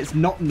then when it's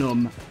not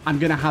numb, I'm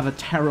gonna have a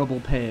terrible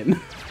pain.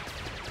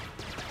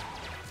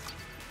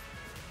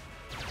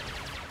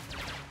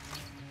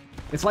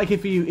 It's like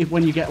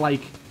when you get,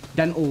 like,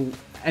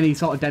 any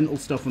sort of dental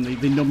stuff when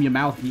they numb your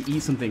mouth and you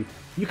eat something,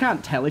 you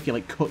can't tell if you,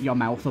 like, cut your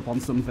mouth up on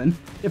something.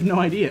 You have no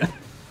idea.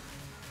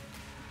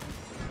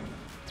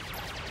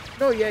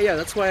 Oh, yeah,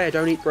 that's why I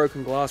don't eat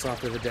broken glass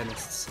after the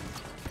dentist's.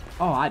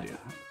 Oh, I do.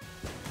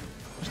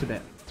 Just a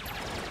bit.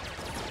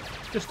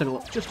 Just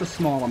a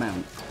small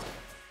amount.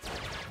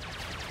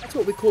 That's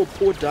what we call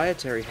poor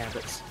dietary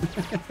habits.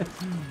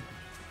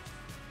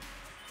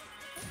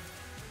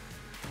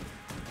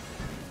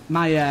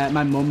 My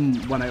mum,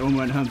 when I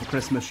went home for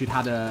Christmas, she'd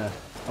had a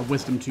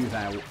wisdom tooth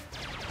out.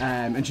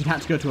 And she'd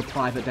had to go to a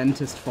private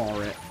dentist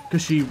for it,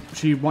 because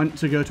she went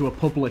to go to a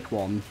public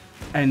one,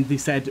 and they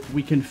said,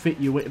 we can fit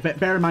you in. But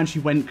bear in mind, she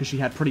went because she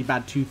had pretty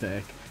bad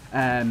toothache.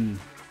 And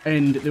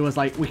it was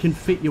like, we can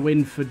fit you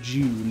in for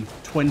June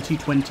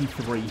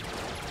 2023.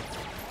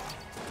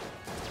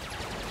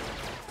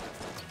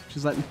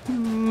 She's like,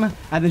 And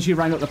then she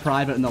rang up the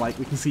private, and they're like,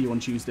 we can see you on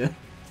Tuesday.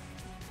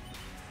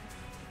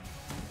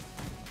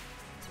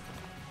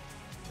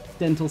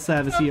 Dental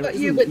service here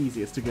isn't the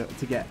easiest to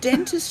get.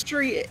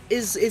 Dentistry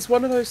is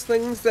one of those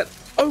things that,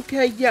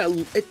 okay, yeah,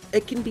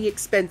 it can be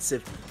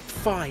expensive,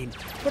 fine,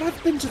 but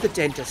I've been to the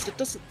dentist, it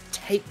doesn't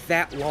take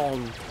that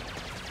long.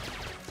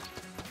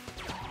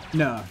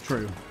 No,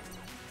 true.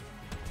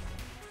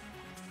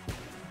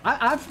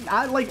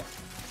 I like,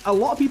 a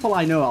lot of people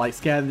I know are like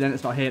scared of the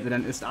dentist or hate the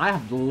dentist. I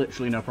have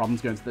literally no problems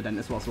going to the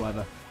dentist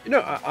whatsoever. You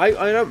know, I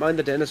don't mind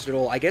the dentist at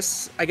all. I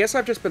guess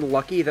I've just been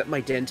lucky that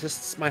my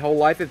dentists my whole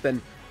life have been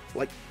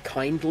like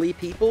kindly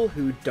people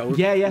who don't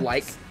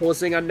like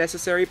causing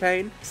unnecessary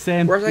pain.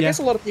 Same. Whereas I guess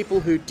a lot of people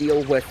who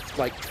deal with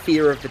like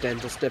fear of the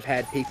dentist have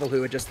had people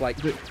who are just like,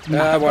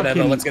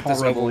 whatever, let's get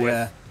this over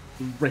with.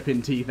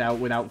 ripping teeth out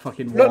without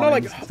fucking not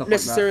warnings like and stuff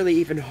necessarily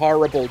like even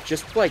horrible,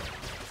 just like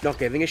not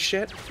giving a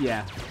shit. that.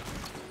 Yeah.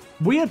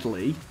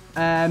 Weirdly,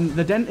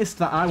 the dentist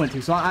that I went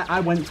to, so I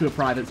went to a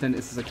private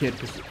dentist as a kid,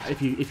 because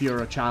if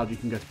you're a child, you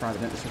can go to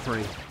private dentists for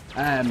free.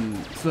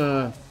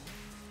 So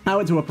I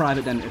went to a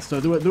private dentist, so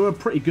they were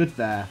pretty good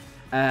there.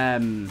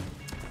 Buy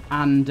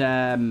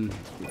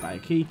a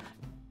key.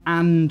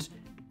 And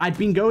I'd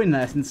been going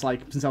there since I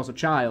was a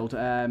child.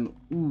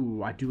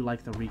 Ooh, I do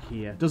like the reek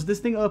here. Does this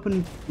thing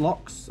open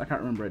locks? I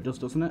can't remember. It does,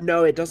 doesn't it?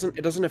 No, it doesn't.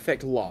 It doesn't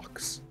affect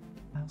locks.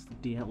 That's the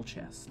DL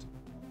chest.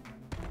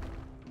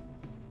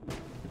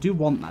 I do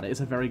want that. It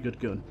is a very good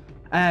gun.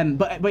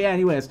 But yeah,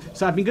 anyways.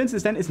 So I've been going to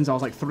this dentist since I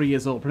was like 3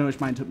 years old, pretty much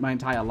my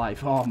entire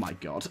life. Oh my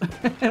god.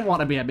 I want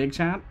to be a big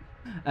chat.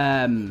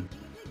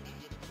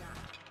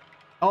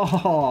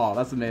 Oh,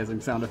 that's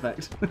amazing sound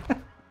effect.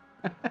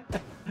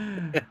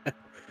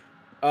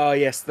 Oh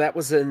yes, that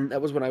was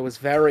when I was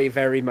very,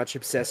 very much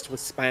obsessed with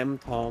spam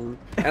tong,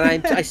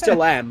 and I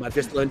still am. I've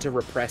just learned to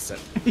repress it.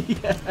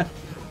 Yeah.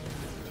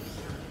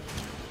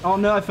 Oh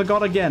no, I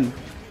forgot again.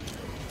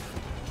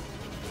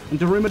 And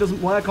Daruma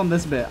doesn't work on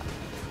this bit.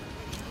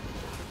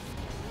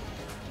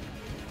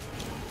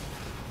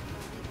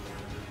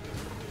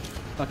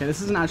 Okay,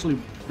 this isn't actually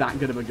that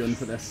good of a gun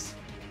for this.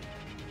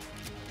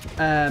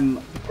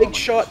 Big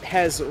Shot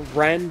has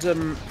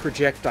random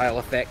projectile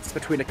effects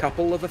between a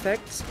couple of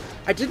effects.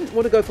 I didn't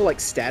want to go for like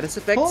status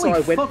effects, Holy so I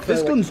went fuck, for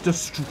this gun's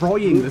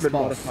destroying this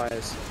boss.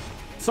 Modifiers.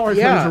 Sorry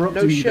for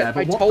interrupting you there,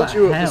 but I what told the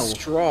you hell? It was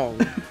strong.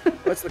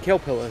 That's the kill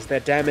pillars.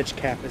 Their damage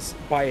cap is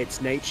by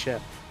its nature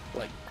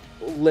like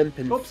limp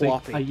and Oopsie,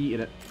 floppy. I yeeted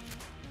it.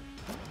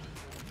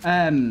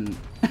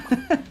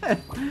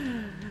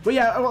 But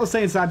yeah, what I was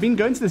saying is I've been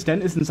going to this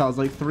dentist since I was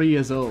like 3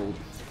 years old.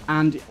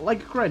 And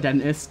like a great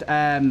dentist,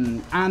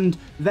 and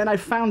then I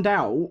found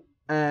out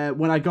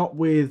when I got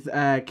with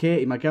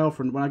Katie, my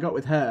girlfriend, when I got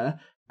with her,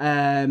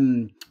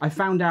 I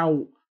found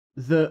out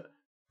that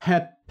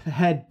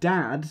her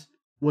dad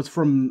was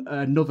from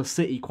another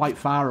city quite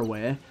far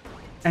away,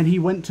 and he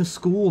went to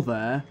school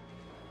there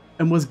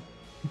and was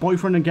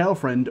boyfriend and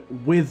girlfriend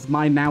with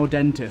my now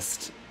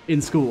dentist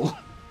in school.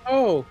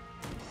 Oh,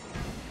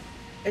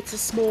 it's a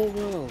small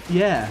world.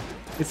 Yeah,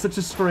 it's such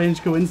a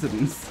strange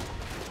coincidence.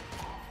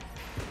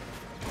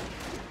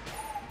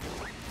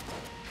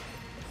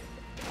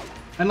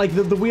 And like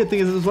the weird thing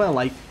is as well,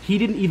 like he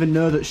didn't even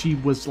know that she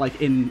was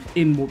like in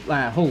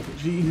Hull.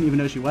 She didn't even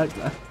know she worked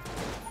there.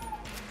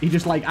 He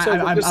just like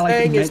So what you're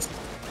saying is,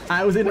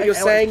 I was in. What you're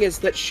saying is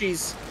that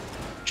she's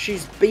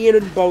been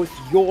in both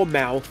your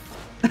mouth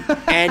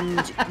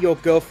and your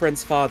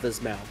girlfriend's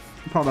father's mouth.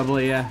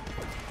 Probably, yeah,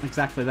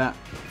 exactly that.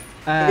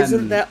 Is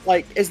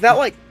that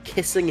like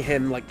kissing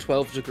him like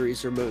 12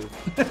 degrees removed?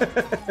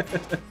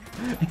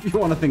 If you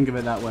want to think of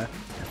it that way.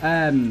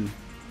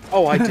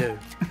 Oh, I do.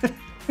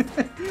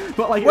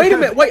 But like, wait a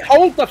minute, wait,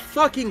 hold the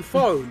fucking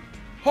phone.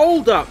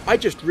 Hold up, I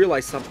just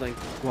realized something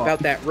about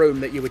that room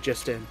that you were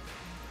just in.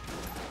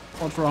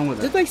 What's wrong with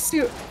it? Did they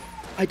see?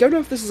 I don't know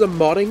if this is a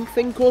modding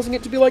thing causing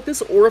it to be like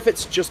this, or if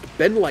it's just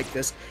been like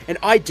this and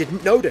I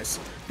didn't notice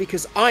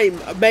because I'm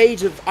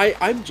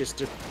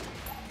just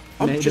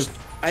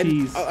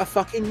a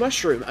fucking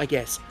mushroom, I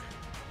guess.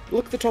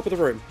 Look at the top of the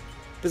room.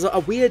 There's a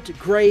weird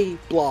grey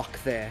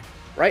block there,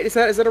 right? Is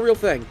that a real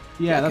thing?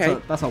 Yeah,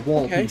 okay. that's a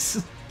wall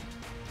piece.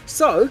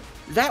 So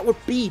that would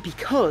be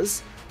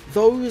because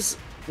those.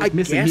 It's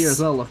missing here as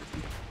well.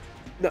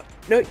 Look.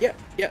 No,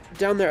 yeah.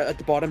 Down there at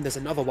the bottom, there's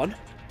another one.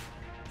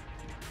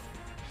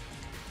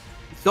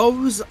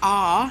 Those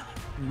are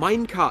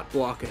minecart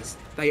blockers.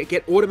 They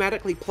get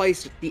automatically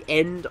placed at the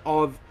end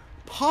of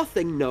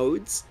pathing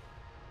nodes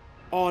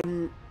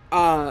on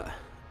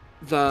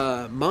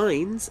the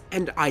mines,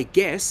 and I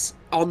guess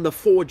on the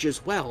forge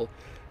as well,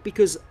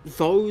 because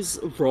those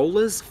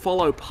rollers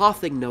follow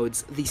pathing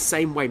nodes the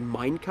same way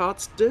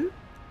minecarts do.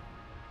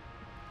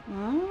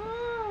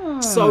 Oh,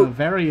 so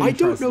very I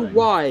don't know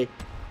why,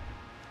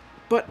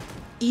 but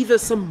either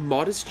some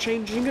mod is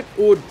changing it,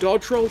 or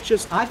Dodgerel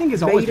just I think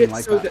it's always been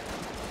like that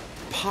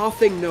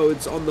pathing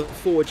nodes on the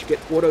forge get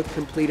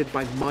auto-completed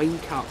by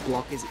minecart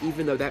blockers,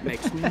 even though that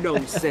makes no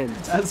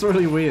sense. That's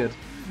really weird.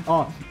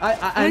 Oh,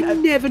 I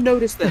never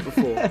noticed that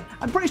before.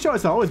 I'm pretty sure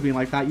it's always been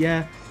like that,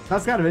 yeah.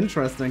 That's kind of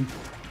interesting.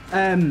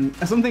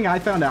 Something I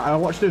found out, I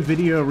watched a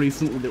video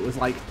recently that was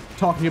like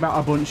talking about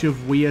a bunch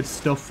of weird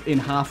stuff in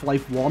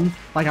Half-Life 1.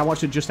 Like I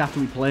watched it just after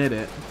we played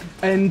it.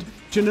 And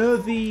do you know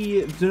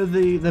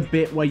the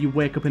bit where you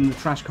wake up in the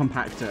trash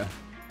compactor?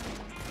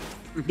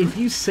 If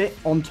you sit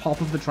on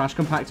top of the trash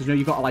compactors, you know,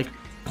 you've got to like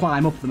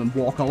climb up them and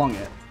walk along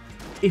it.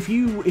 If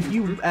you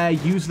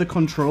use the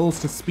controls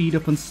to speed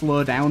up and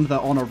slow down the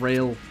on a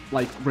rail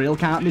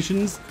cart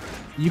missions,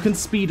 you can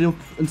speed up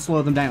and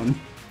slow them down.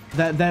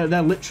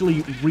 They're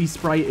literally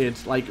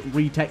re-sprited, like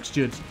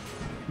retextured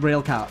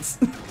rail carts.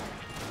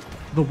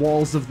 The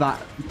walls of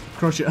that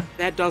crusher.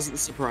 That doesn't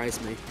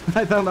surprise me.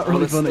 I found that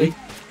really funny.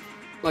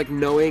 Like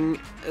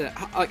knowing,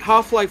 like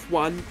Half-Life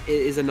 1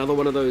 is another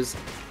one of those.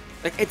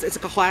 Like it's a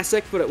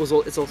classic, but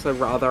it's also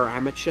rather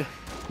amateur.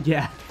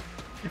 Yeah.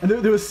 And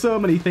there were so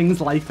many things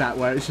like that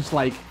where it's just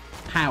like,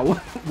 how?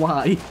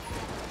 Why?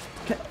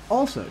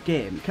 Also,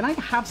 game, can I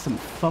have some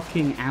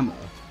fucking ammo?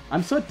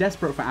 I'm so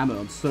desperate for ammo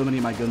on so many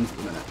of my guns at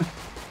the minute.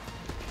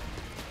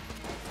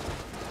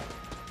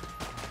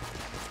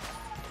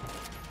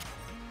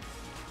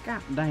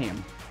 God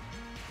damn.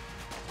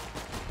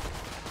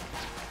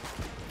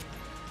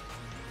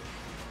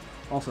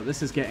 Also,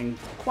 this is getting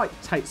quite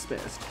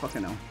tight-spaced.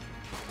 Fucking hell.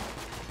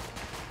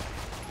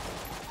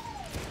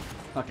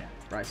 Okay,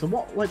 right, so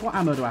what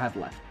ammo do I have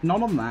left?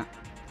 None on that,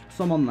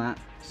 some on that,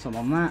 some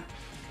on that.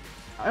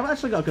 I've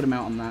actually got a good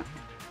amount on that.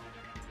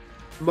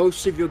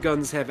 Most of your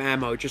guns have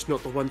ammo, just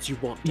not the ones you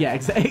want. Yeah,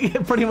 exactly.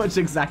 Pretty much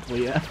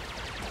exactly, yeah.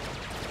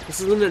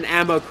 This isn't an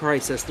ammo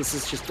crisis, this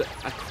is just a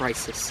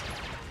crisis.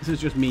 This is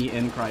just me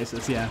in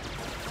crisis, yeah.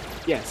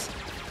 Yes.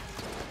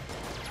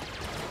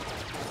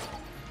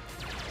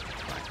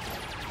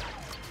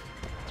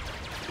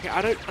 Okay,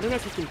 I don't know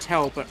if you can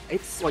tell, but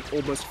it's like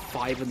almost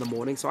 5 in the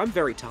morning, so I'm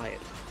very tired.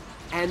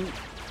 And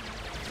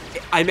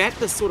I'm at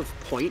this sort of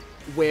point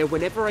where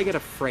whenever I get a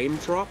frame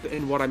drop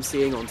in what I'm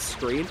seeing on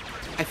screen,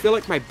 I feel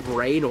like my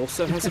brain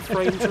also has a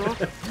frame drop.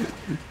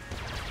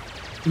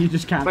 You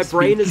just can't My speak.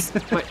 brain is...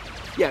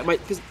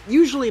 because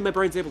usually my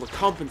brain's able to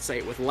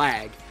compensate with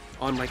lag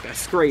on like a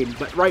screen,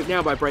 but right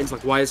now my brain's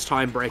like, why is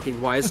time breaking?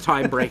 Why is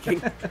time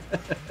breaking?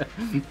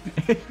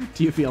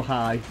 Do you feel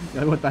high?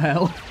 What the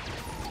hell?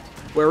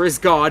 Where is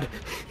God?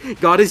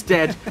 God is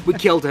dead. We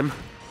killed him.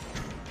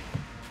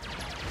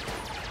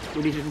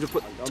 We needed him to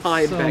put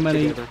time back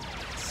together.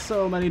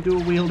 So many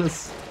dual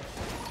wielders.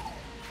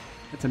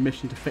 It's a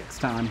mission to fix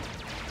time.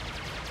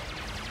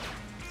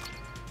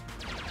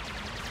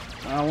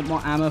 I want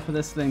more ammo for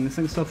this thing. This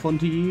thing's so fun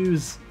to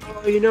use.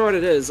 Oh, you know what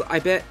it is? I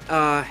bet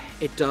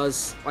it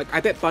does. Like,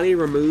 I bet Bunny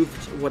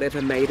removed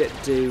whatever made it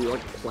do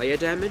like player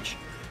damage,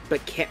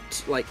 but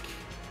kept like.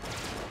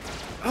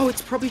 Oh,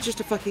 it's probably just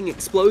a fucking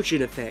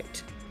explosion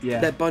effect. Yeah.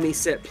 That Bunny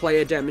set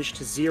player damage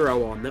to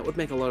 0 on. That would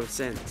make a lot of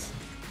sense.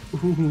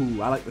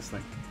 Ooh, I like this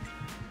thing.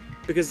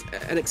 Because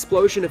an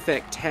explosion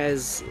effect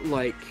has,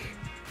 like...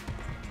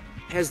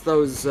 has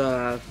those,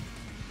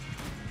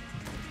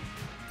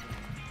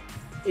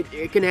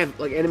 It can have,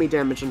 like, enemy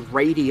damage and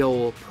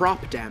radial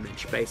prop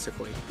damage,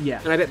 basically. Yeah.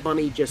 And I bet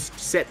Bunny just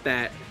set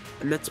that,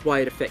 and that's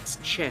why it affects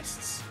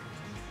chests.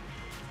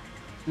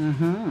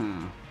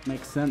 Uh-huh.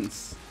 Makes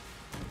sense.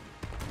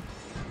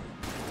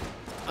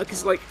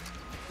 Because, like,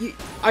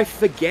 I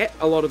forget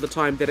a lot of the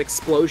time that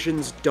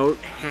explosions don't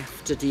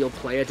have to deal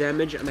player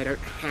damage, and they don't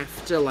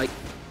have to, like,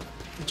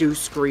 do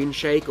screen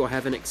shake or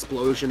have an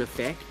explosion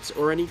effect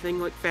or anything,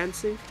 like,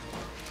 fancy.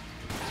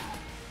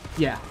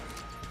 Yeah.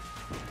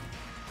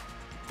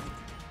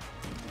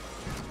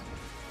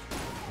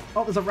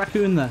 Oh, there's a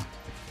raccoon there.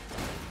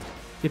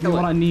 Give me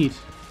what I need.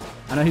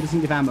 I know he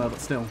doesn't give ammo, but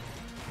still.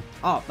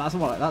 Oh, that's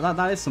what.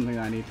 That is something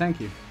that I need.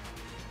 Thank you.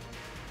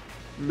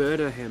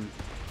 Murder him.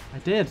 I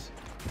did.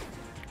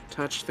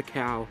 Touch the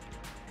cow.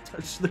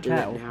 Touch the Do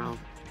cow. it now.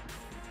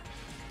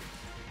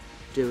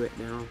 Do it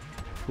now.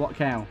 What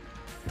cow?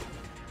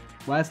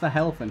 Where's the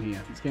health in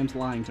here? This game's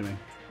lying to me.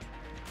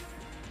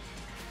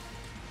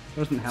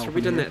 There isn't health. Have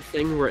we done that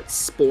thing where it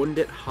spawned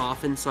it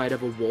half inside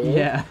of a wall?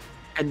 Yeah.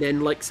 And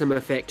then, like, some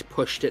effect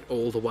pushed it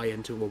all the way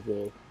into a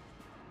wall.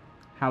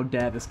 How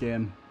dare this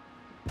game?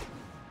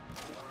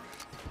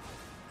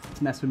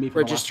 It's messed with me for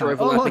Register the last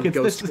time. overlapping Look,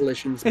 ghost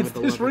collisions, my It's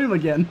beloved. this room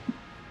again.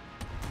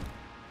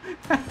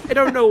 I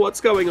don't know what's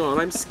going on.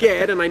 I'm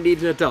scared and I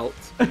need an adult.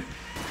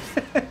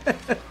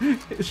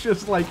 It's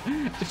just like,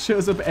 it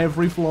shows up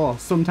every floor,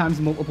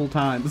 sometimes multiple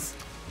times.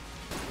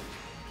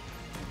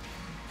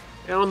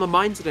 And on the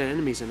mines that are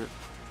enemies in it.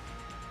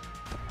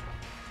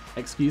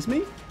 Excuse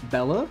me?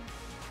 Bella?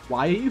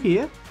 Why are you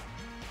here?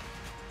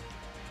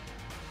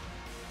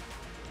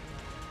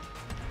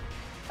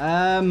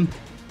 What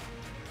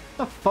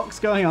the fuck's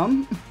going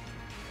on?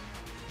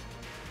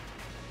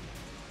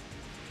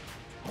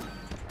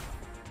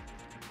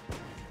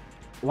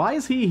 Why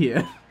is he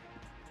here?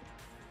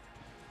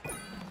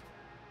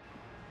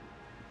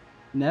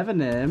 Never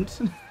named.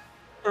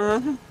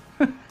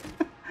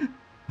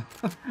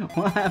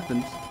 What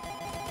happened?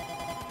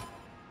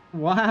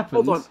 What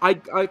happened? Hold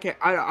on,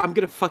 I'm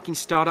gonna fucking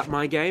start up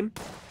my game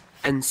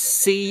and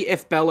see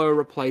if Bello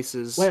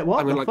replaces. Wait,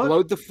 what? I'm gonna, like,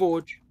 load the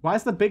forge. Why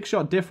is the big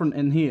shot different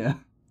in here?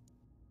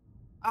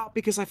 Oh,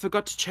 because I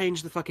forgot to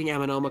change the fucking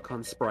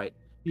Ammonomicon sprite.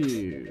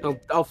 Ew.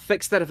 I'll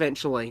fix that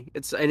eventually.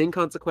 It's an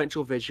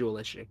inconsequential visual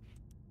issue.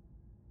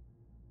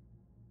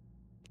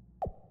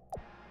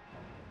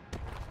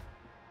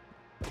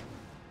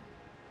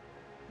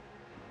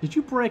 Did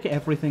you break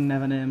everything,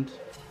 Never Named?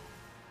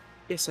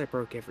 Yes, I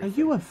broke Are everything.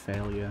 you a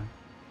failure?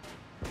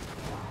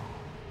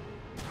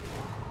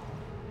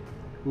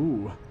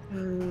 Ooh.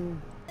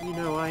 You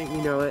know I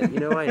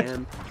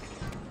am.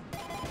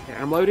 Okay,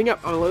 I'm loading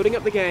up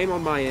the game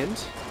on my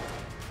end.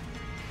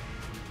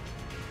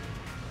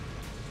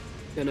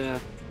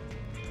 Gonna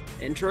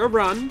enter a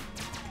run.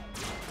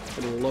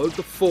 Gonna load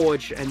the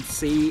forge and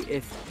see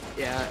if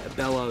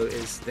Bello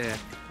is there.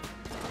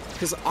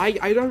 Because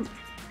I don't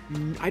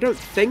I don't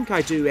think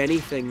I do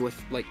anything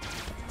with, like,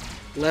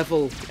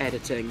 level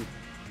editing.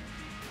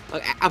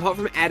 Apart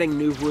from adding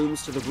new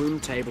rooms to the room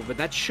table, but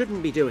that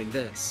shouldn't be doing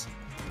this.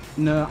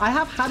 No, I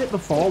have had it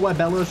before where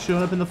Bella's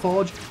shown up in the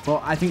forge,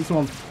 but I think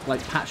someone,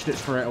 like, patched it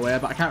straight away,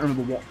 but I can't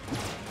remember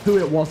who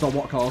it was or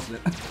what caused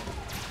it.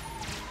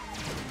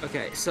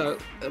 Okay, so,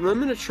 a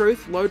moment of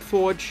truth, load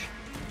forge,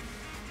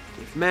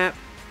 leave map.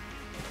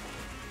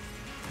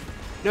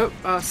 Nope,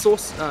 not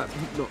source,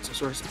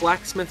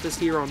 blacksmith is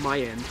here on my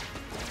end.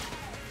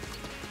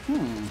 I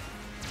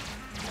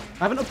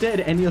haven't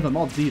updated any other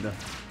mods either.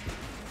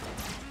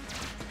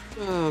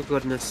 Oh,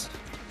 goodness.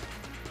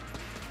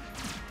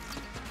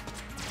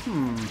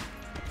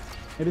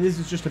 Maybe this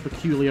is just a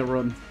peculiar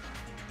run.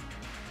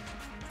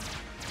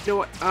 You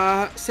know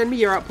what, send me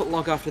your output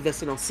log after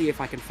this and I'll see if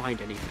I can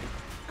find anything.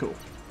 Cool.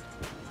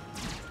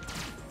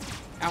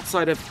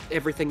 Outside of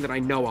everything that I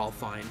know I'll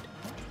find.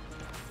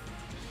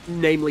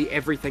 Namely,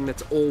 everything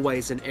that's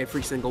always in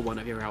every single one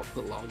of your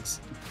output logs.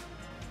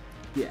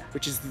 Yeah.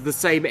 Which is the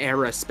same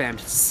error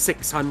spammed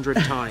 600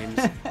 times.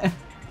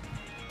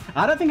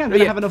 I don't think I'm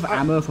going to have enough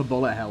ammo for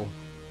bullet hell.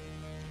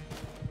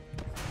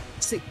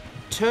 See,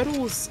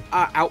 Turtle's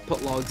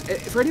output logs,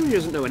 for anyone who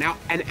doesn't know,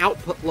 an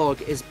output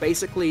log is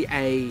basically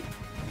a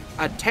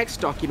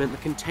text document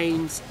that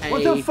contains a...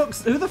 What the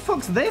fuck's... Who the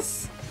fuck's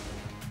this?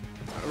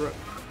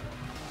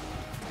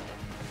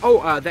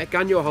 That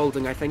gun you're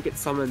holding, I think it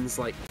summons,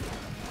 like,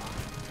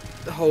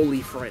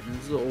 holy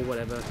friends or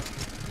whatever.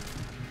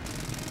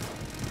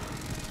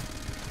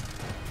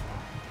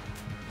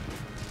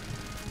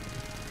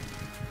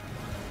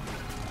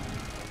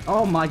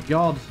 Oh my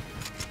god.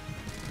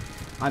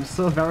 I'm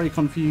so very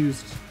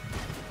confused.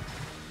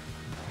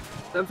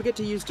 Don't forget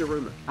to use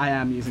Daruma. I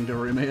am using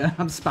Daruma, yeah.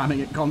 I'm spamming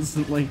it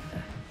constantly.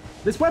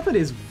 This weapon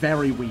is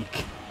very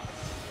weak.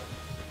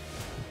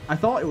 I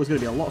thought it was going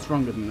to be a lot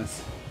stronger than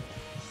this.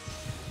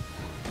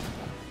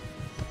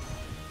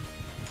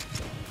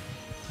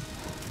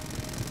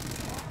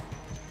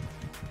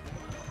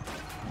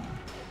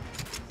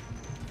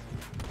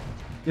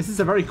 This is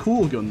a very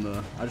cool gun,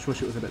 though. I just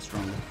wish it was a bit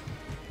stronger.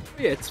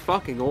 Yeah, it's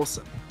fucking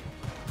awesome.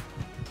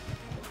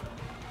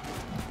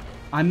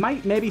 I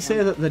might maybe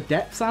say that the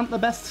depths aren't the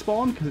best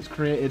spawn, because it's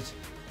created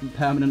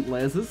permanent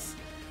lasers.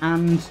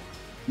 And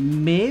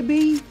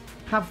maybe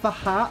have the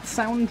heart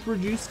sound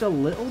reduced a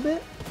little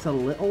bit. It's a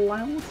little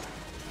loud.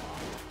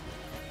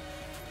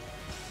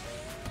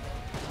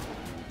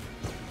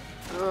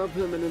 Oh,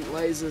 permanent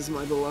lasers,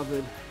 my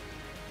beloved.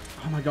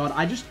 Oh my god,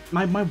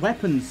 my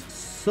weapons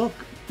suck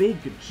big,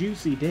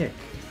 juicy dick.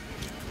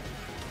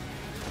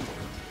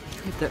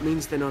 That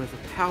means they're not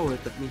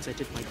overpowered, that means I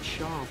did my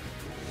job.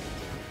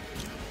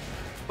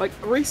 Like,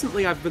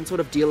 recently I've been sort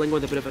of dealing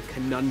with a bit of a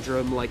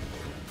conundrum, like,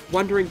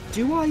 wondering,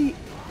 do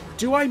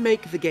I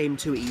make the game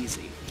too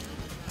easy?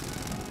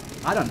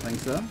 I don't think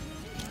so.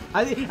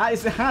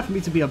 It's hard for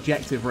me to be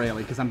objective,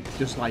 really, because I'm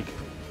just like,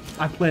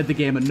 I've played the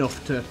game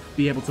enough to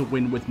be able to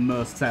win with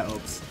most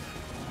setups.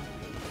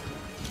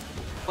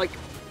 Like,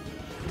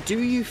 do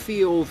you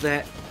feel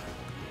that,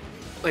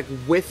 like,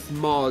 with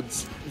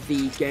mods,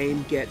 the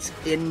game gets,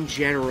 in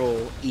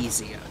general,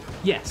 easier?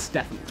 Yes,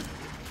 definitely.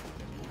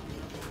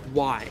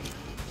 Why?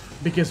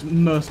 Because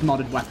most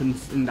modded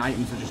weapons and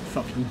items are just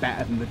fucking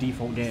better than the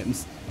default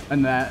games.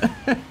 And they're,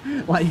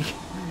 like,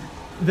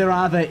 they're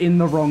either in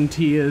the wrong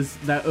tiers,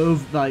 they're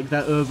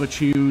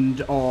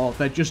overtuned, or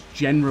they're just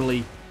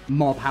generally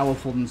more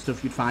powerful than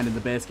stuff you'd find in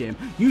the base game.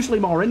 Usually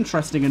more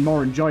interesting and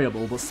more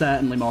enjoyable, but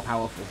certainly more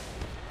powerful.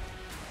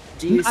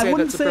 Do you say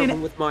that's a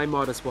problem with my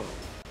mod as well?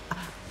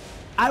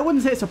 I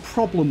wouldn't say it's a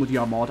problem with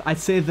your mod. I'd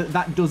say that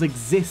that does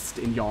exist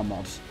in your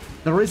mod.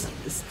 There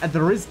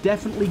is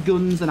definitely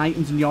guns and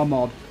items in your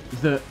mod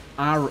that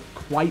are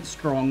quite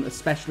strong,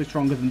 especially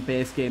stronger than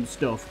base game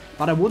stuff.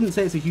 But I wouldn't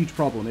say it's a huge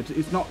problem.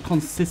 It's not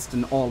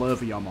consistent all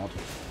over your mod.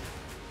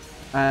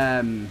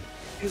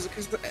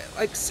 Because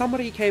like,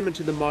 somebody came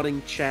into the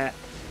modding chat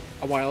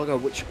a while ago,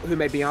 who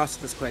made me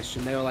ask this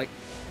question. They were like,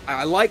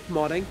 I like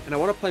modding, and I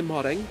want to play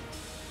modding,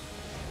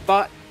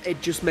 but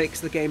it just makes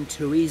the game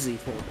too easy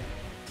for me.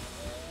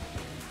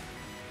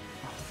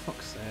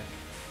 Fuck's sake.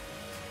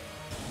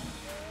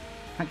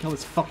 Can't kill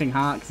this fucking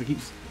heart because it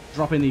keeps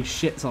dropping these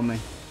shits on me.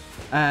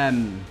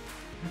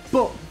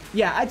 But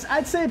yeah,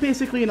 I'd say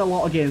basically in a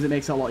lot of games it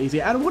makes it a lot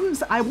easier. And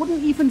I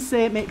wouldn't even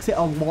say it makes it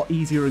a lot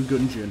easier in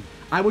Gungeon.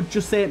 I would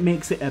just say it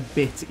makes it a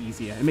bit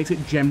easier. It makes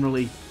it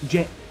generally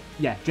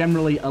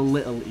a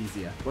little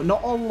easier, but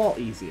not a lot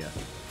easier.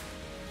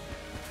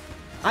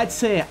 I'd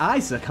say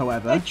Isaac,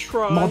 however,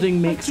 modding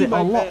makes it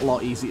a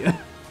lot easier.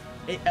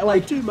 I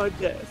do my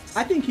best.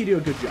 I think you do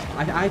a good job.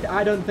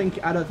 I don't think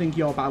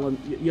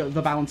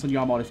the balance on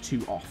your mod is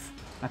too off.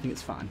 I think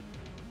it's fine.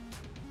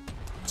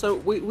 So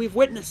we've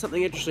witnessed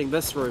something interesting in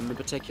this room in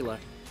particular,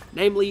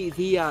 namely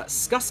the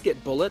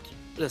Skusket bullet,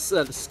 the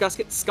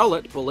Skusket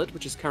Skullet bullet,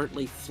 which is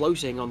currently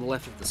floating on the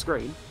left of the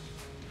screen.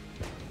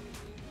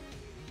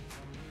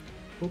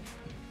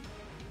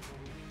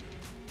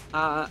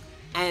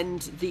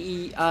 And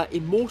the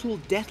Immortal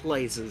Death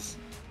Lasers.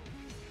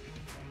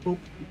 Oh,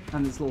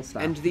 and his little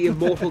staff. And the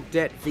Immortal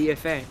Debt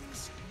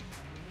VFX.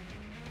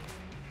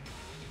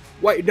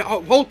 Wait, no,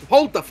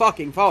 hold the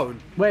fucking phone.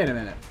 Wait a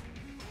minute.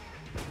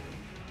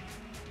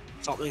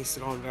 Something's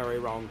gone very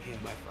wrong here,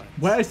 my friend.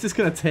 Where is this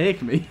gonna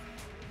take me?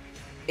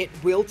 It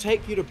will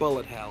take you to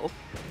bullet hell.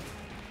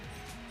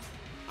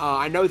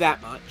 I know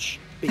that much,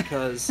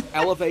 because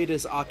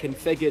elevators are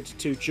configured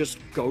to just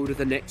go to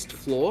the next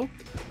floor,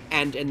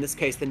 and in this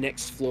case, the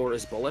next floor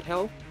is bullet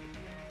hell.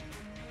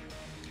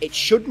 It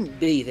shouldn't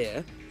be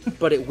there,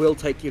 but it will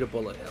take you to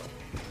bullet hell.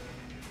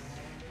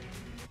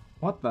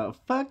 What the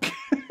fuck?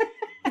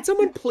 Can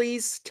someone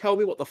please tell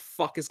me what the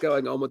fuck is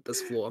going on with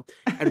this floor,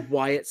 and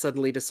why it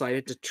suddenly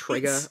decided to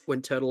trigger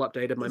when Turtle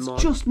updated my mod?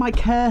 It's just my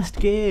cursed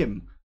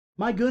game.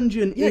 My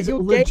Gungeon is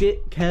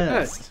legit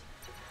cursed.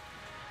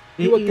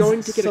 You are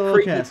going to get a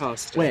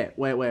creepypasta.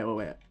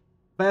 Wait.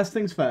 First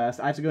things first,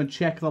 I have to go and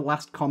check the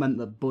last comment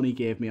that Bunny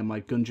gave me on my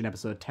Gungeon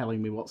episode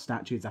telling me what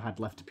statues I had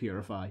left to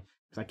purify,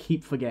 because I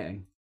keep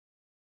forgetting.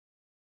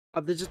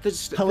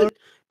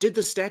 Did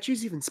the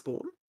statues even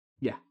spawn?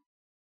 Yeah.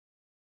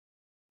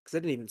 Because I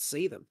didn't even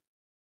see them.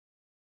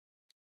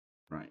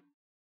 Right.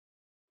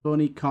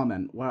 Bunny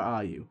comment, where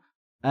are you?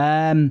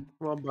 I'm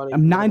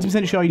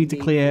 90% sure you need to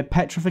clear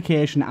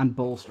petrification and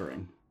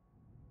bolstering.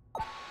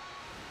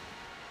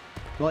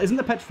 Well, isn't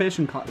the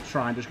petrification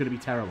shrine just going to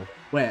be terrible?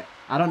 Wait,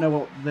 I don't know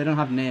what... They don't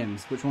have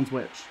names. Which one's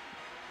which?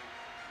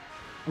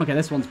 Okay,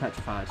 this one's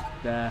petrified.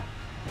 There.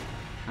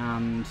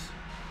 And...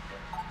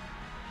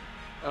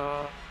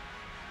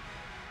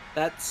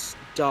 That's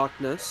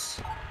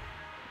darkness.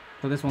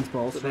 So this one's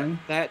bolstering.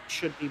 So that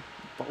should be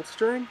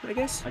bolstering, I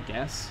guess? I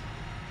guess.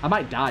 I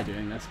might die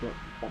doing this, but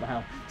what the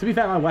hell. To be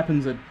fair, my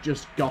weapons are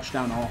just gosh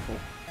down awful.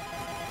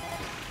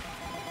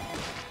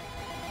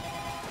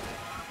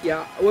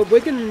 Yeah, well,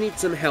 we're gonna need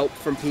some help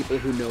from people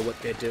who know what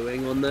they're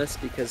doing on this,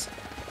 because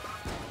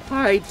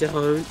I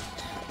don't.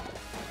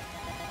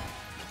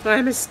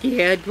 I'm a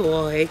scared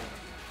boy.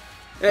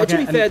 To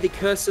be fair, the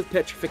Curse of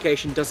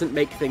Petrification doesn't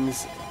make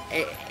things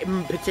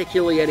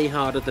particularly any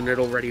harder than it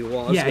already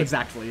was. Yeah,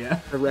 exactly, yeah.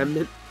 The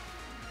Remnant.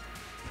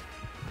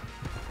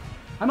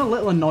 I'm a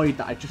little annoyed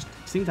that I just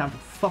seem to have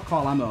fuck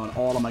all ammo on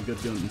all of my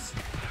good guns.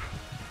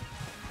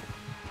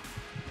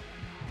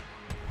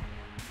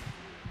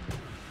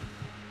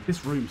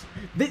 This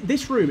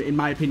room, in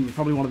my opinion, is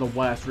probably one of the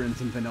worst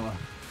rooms in vanilla.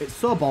 It's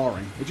so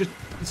boring.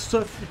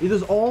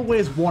 There's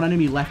always one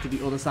enemy left at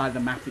the other side of the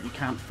map that you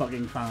can't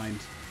fucking find.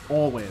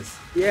 Always.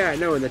 Yeah, I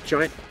know, and the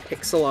giant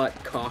pixel art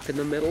cock in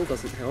the middle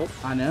doesn't help.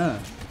 I know.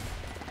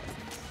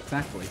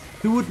 Exactly.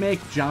 Who would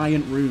make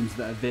giant rooms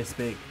that are this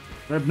big?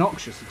 They're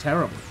obnoxious, they're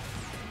terrible.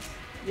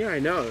 Yeah, I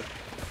know.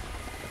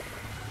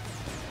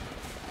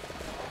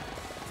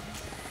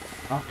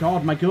 Oh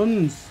god, my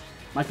guns!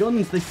 My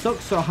guns, they suck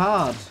so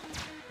hard.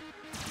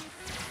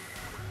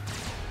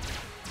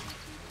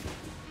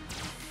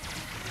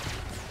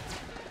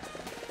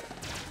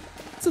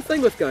 That's the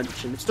thing with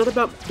Gungeon. It's not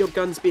about your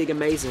guns being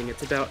amazing,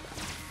 it's about,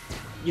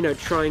 you know,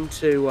 trying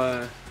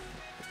to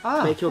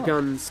make your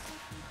guns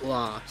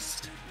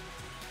last.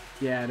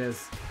 Yeah, it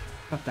is.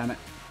 God damn it.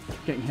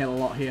 Getting hit a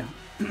lot here.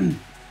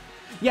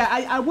 Yeah,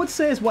 I would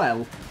say as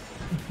well,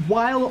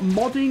 while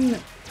modding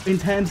in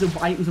terms of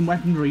items and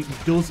weaponry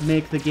does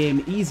make the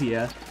game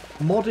easier,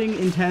 modding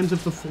in terms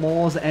of the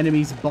floors,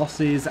 enemies,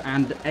 bosses,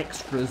 and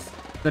extras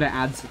that it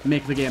adds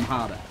make the game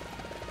harder.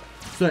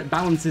 So it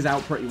balances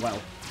out pretty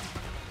well.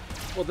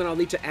 Well, then I'll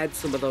need to add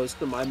some of those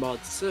to my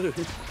mods soon.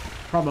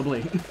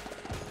 Probably.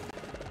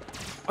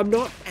 I'm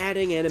not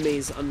adding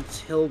enemies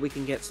until we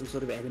can get some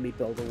sort of enemy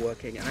builder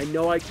working. And I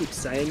know I keep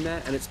saying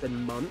that, and it's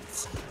been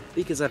months,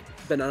 because I've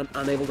been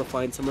unable to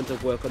find someone to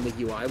work on the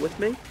UI with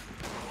me.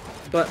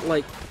 But,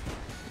 like,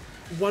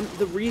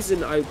 the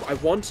reason I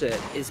want it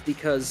is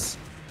because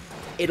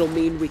it'll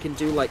mean we can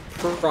do, like,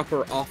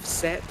 proper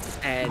offsets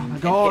and oh my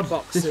god,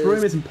 hitboxes. This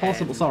room is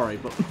impossible, sorry,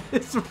 but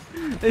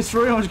this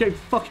room I'm just getting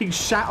fucking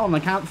shat on. I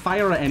can't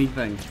fire at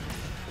anything.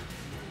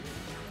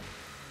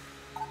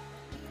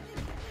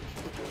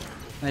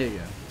 There you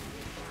go.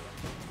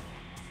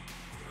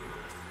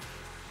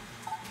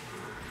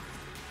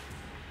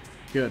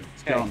 Good,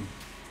 it's gone.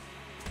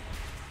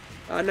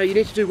 No, you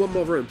need to do one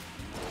more room.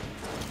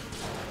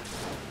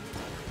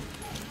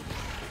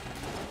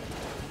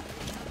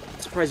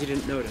 I'm surprised you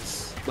didn't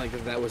notice, like,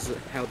 that was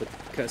how the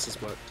curses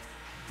worked.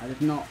 I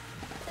did not.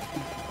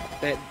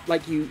 That,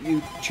 like,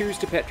 you choose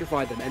to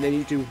petrify them, and then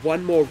you do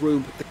one more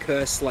room with the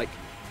curse, like,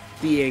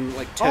 being,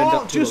 like, turned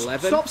up to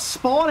 11. Stop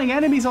spawning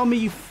enemies on me,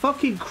 you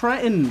fucking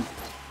cretin!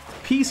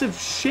 Piece of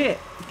shit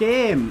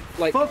game.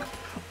 Like, fuck.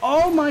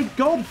 Oh my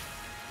god.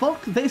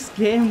 Fuck this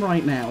game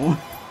right now.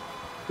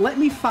 Let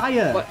me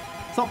fire. What?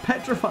 Stop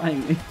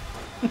petrifying me.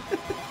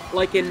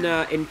 Like in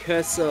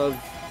Curse of...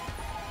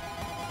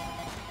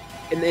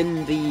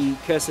 In the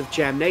Curse of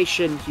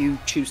Jamnation, you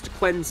choose to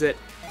cleanse it,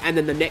 and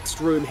then the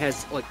next room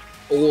has, like,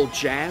 all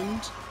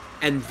jammed,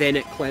 and then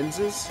it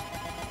cleanses.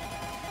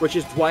 Which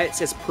is why it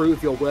says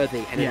prove you're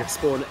worthy, and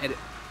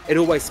it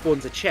always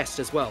spawns a chest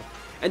as well.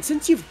 And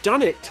since you've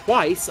done it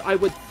twice, I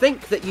would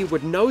think that you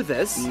would know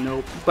this.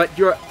 Nope. But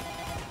your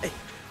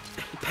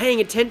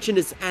paying attention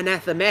is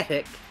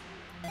anathematic.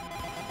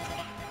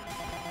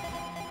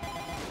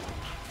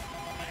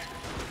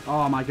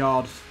 Oh my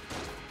god.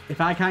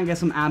 If I can't get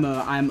some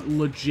ammo, I'm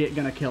legit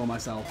gonna kill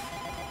myself.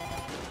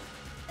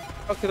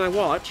 How can I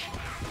watch?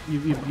 You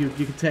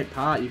can take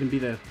part. You can be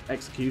the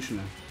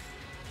executioner.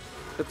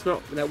 That's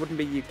not. That wouldn't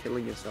be you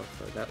killing yourself,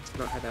 though. That's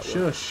not how that works.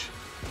 Shush.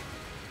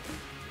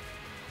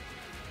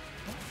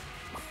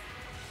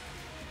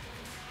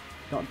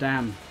 God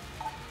damn.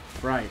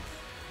 Right.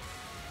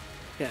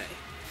 Okay.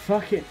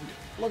 Fucking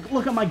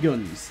look at my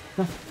guns.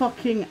 The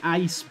fucking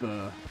ice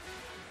burr.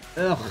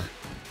 Ugh.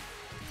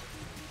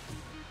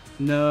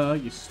 No,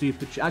 you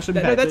stupid.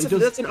 Actually, no,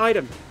 that's an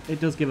item. It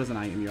does give us an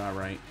item. You are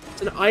right.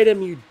 It's an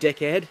item, you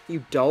dickhead,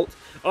 you dolt.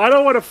 I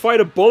don't want to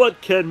fight a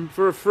bulletkin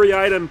for a free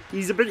item.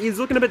 He's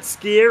looking a bit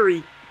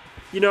scary,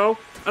 you know.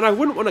 And I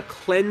wouldn't want to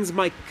cleanse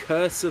my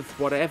curse of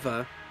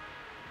whatever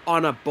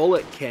on a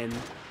bulletkin.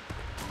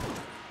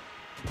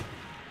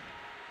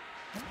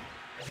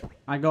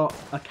 I got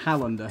a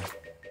calendar.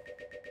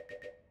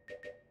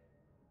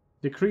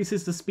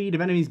 Decreases the speed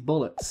of enemies'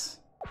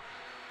 bullets.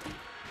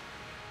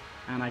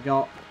 And I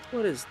got...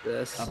 What is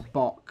this? A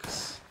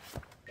box.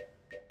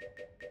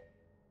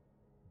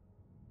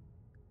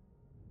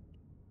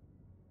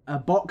 A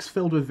box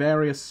filled with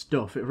various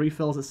stuff. It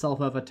refills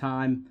itself over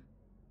time.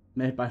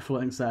 Made by a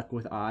floating circle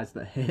with eyes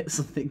that hit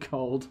something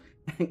called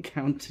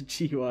Encounter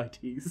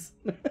GUIDs.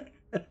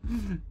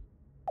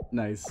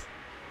 Nice.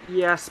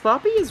 Yeah,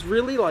 Sparpy is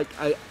really like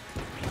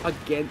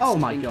against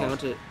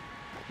Encounter. God.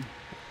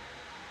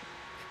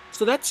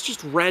 So that's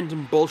just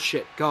random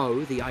bullshit.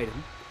 Go, the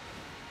item.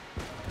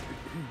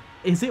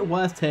 Is it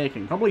worth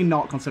taking? Probably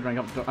not, considering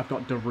I've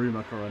got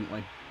Daruma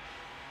currently.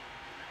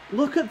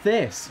 Look at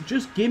this.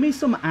 Just give me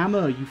some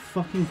ammo, you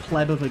fucking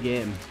pleb of a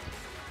game.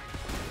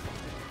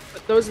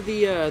 But those are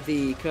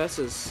the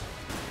curses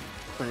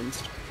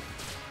cleansed.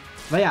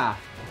 They are.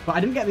 But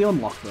I didn't get the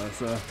unlock though,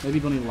 so maybe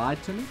Bunny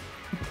lied to me?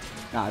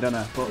 Nah, I don't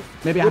know, but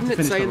maybe I have to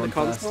finish the run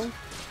first.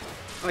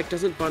 Like,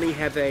 doesn't Bunny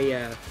have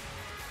a...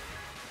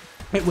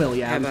 It will,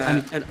 yeah.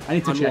 I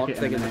need to check it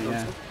in a minute,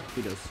 yeah.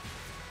 He does.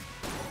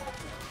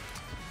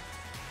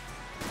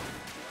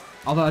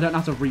 Although I don't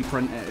have to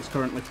reprint it, it's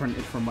currently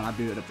printed from when I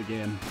booted up the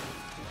game.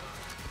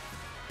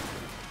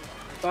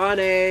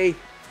 Bunny!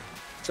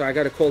 Sorry, I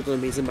got a call to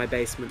him, he's in my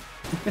basement.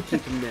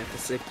 Keep him there for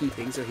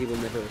safekeeping so he will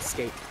never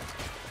escape.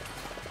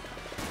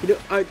 You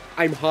know,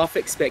 I'm half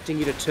expecting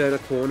you to turn a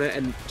corner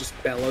and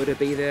just bellow to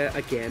be there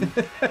again.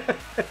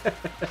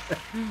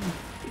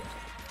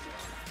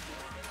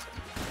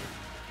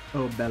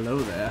 Oh, bellow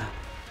there.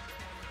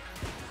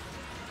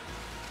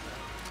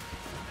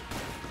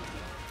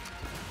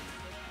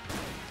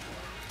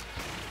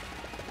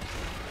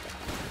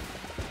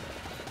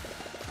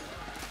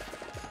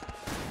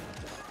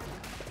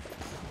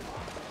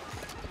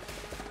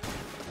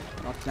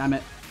 God damn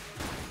it.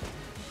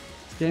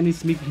 This game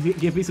needs to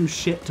give me some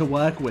shit to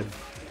work with.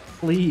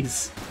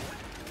 Please.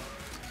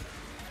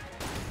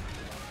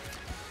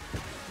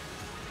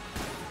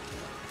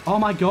 Oh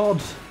my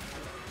god.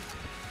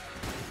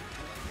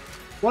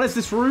 What is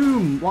this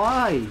room?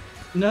 Why?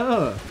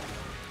 No.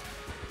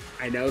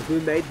 I know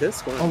who made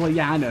this one. Oh, well,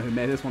 yeah, I know who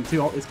made this one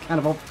too. It's kind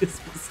of obvious,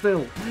 but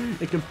still.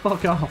 It can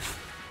fuck off.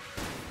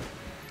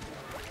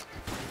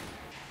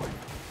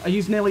 I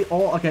used nearly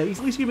all... Okay, at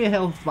least give me a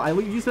health, but I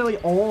used nearly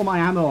all my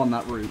ammo on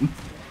that room.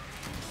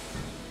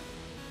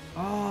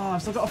 Oh,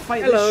 I've still got to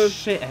fight this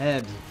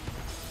shithead.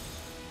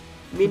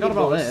 Forgot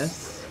about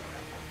this.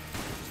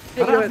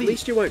 Hey, you know, at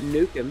least you won't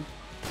nuke him.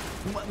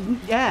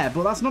 Yeah,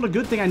 but that's not a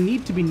good thing. I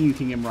need to be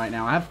nuking him right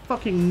now. I have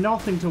fucking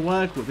nothing to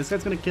work with. This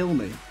guy's gonna kill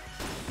me.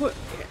 But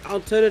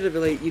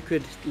alternatively, you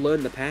could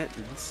learn the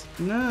patterns.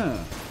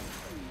 No.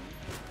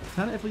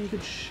 Alternatively, you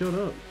could shut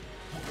up.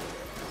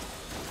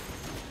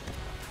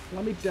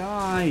 Let me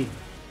die.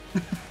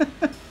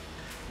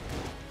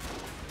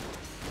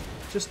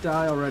 Just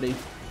die already,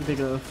 you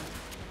big earth.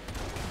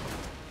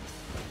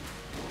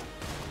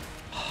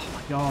 Oh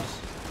my god.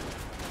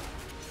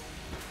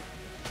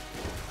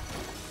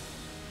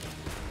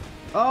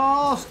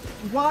 Oh,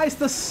 why is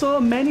there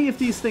so many of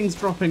these things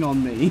dropping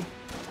on me?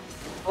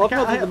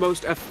 Probably the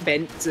most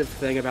offensive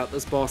thing about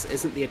this boss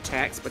isn't the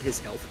attacks, but his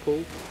health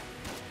pool.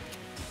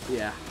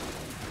 Yeah.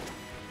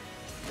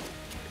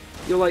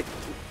 You're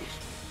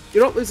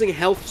not losing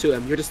health to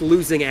him, you're just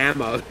losing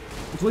ammo.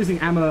 It's losing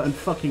ammo and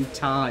fucking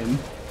time.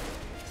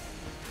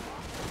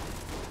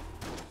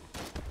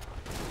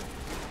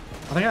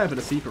 I think I opened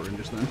a secret room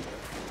just then.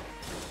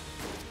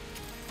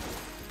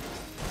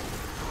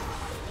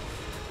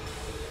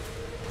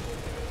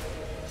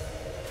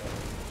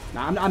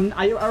 Nah,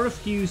 I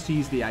refuse to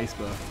use the ice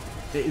burr.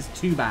 It is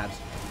too bad.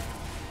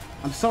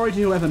 I'm sorry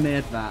to whoever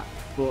made that,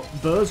 but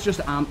burrs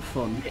just aren't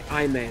fun.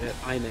 I made it.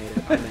 I made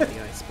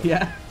the ice burr.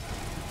 Yeah.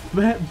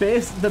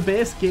 The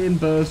base game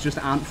burrs just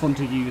aren't fun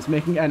to use.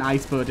 Making an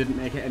ice burr didn't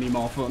make it any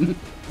more fun.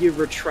 You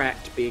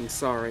retract being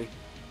sorry.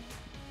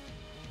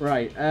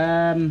 Right,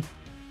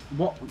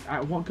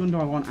 What gun do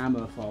I want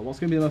ammo for? What's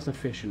gonna be the most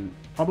efficient?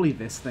 Probably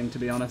this thing, to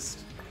be honest.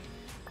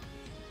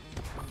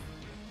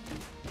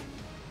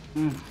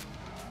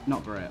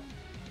 Not great.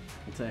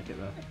 I'll take it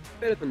though.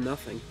 Better than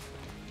nothing.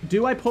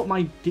 Do I put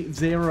my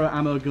 0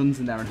 ammo guns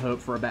in there and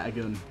hope for a better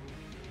gun?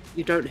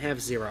 You don't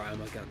have 0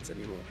 ammo guns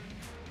anymore.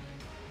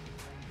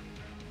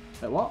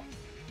 Wait, what?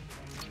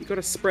 You got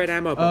a spread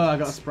ammo box. Oh, I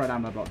got a spread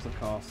ammo box, of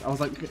course. I was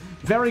like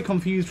very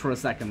confused for a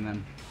second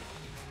then.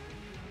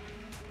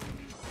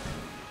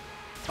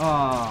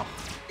 Ah. Oh.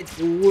 It's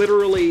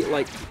literally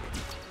like,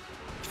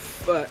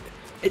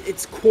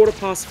 it's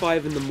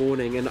 5:15 in the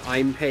morning, and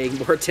I'm paying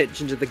more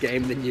attention to the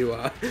game than you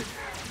are.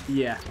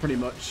 Yeah, pretty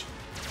much.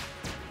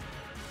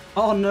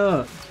 Oh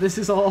no, this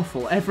is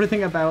awful.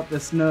 Everything about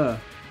this, no.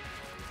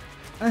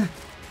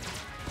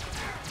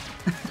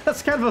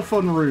 That's kind of a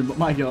fun room, but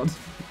my god.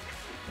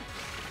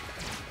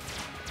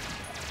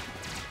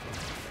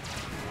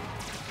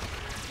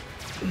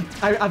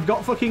 I've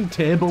got fucking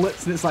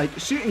tablets, and it's like,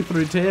 shooting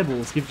through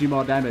tables gives you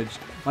more damage.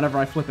 Whenever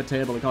I flip a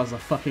table, it causes a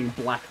fucking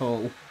black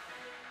hole.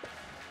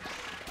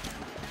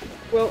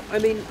 Well, I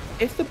mean,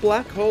 if the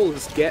black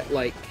holes get,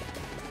 like,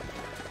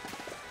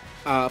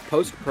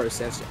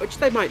 post-processed, which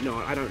they might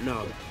not, I don't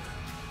know.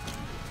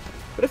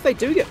 But if they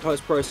do get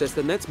post-processed,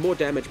 then that's more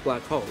damaged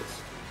black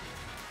holes.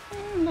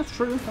 That's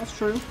true, that's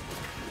true.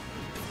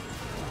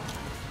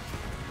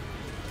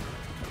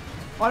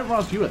 I didn't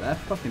realize you were there,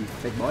 fucking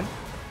big boy.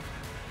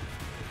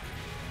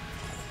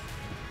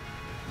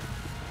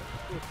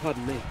 Oh,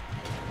 pardon me.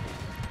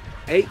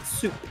 I ate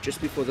soup just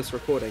before this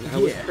recording. I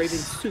was craving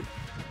soup,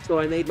 so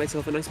I made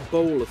myself a nice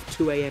bowl of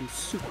 2 AM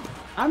soup.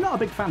 I'm not a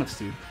big fan of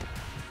soup.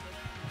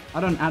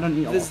 I don't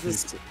eat a lot of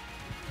soup.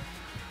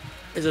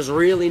 This is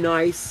really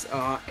nice.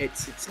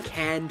 It's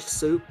canned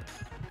soup.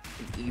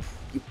 You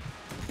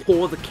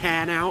pour the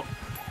can out,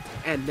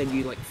 and then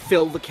you like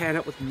fill the can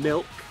up with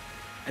milk,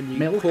 and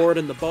you pour it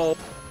in the bowl,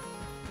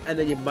 and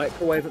then you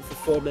microwave it for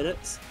 4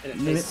 minutes, and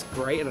it tastes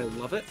great, and I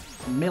love it.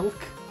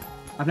 Milk?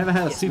 I've never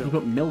had a soup you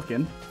put milk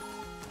in.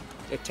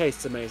 It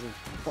tastes amazing.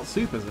 What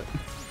soup is it?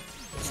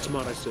 It's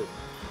tomato soup.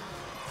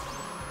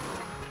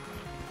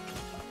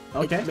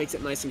 Okay. It makes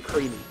it nice and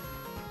creamy.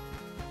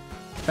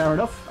 Fair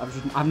enough.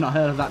 I've not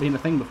heard of that being a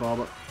thing before,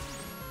 but...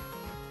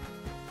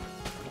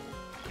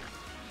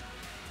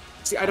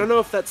 See, I don't know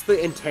if that's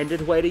the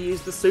intended way to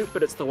use the soup,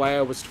 but it's the way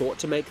I was taught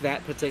to make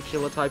that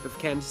particular type of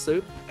canned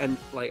soup, and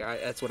like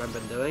that's what I've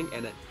been doing,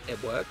 and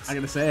it works. I'm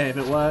gonna say, if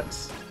it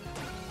works...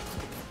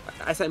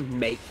 I say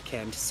make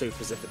canned soup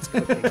as if it's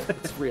cooking.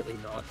 It's really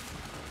not.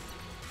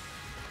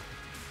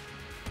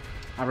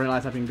 I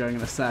realise I've been going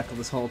in a circle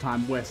this whole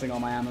time, wasting all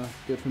my ammo.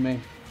 Good for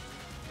me.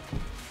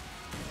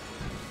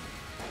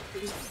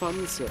 It was a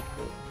fun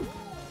circle.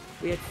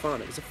 We had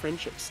fun. It was a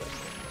friendship circle.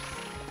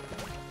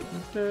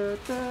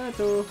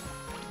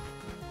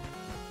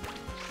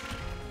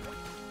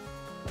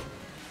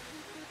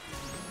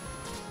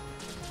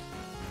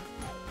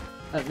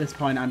 At this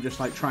point, I'm just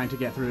like trying to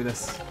get through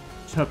this.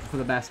 Just hoping for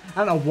the best.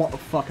 I don't know what the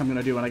fuck I'm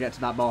gonna do when I get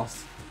to that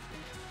boss.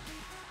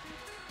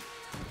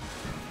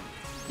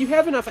 You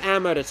have enough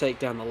ammo to take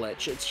down the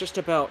lich. It's just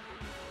about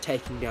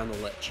taking down the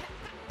lich.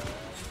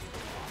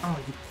 Oh,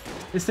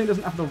 this thing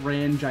doesn't have the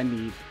range I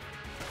need.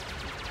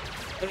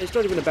 And it's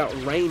not even about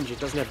range. It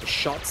doesn't have the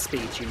shot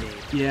speed you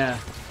need. Yeah.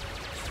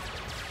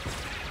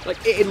 Like,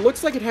 it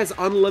looks like it has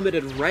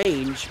unlimited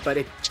range, but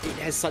it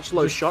has such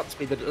low shot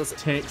speed that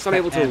it's not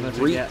able to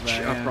reach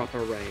a proper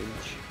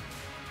range.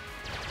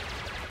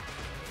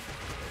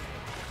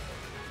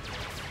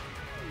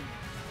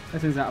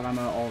 This thing's out of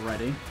ammo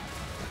already.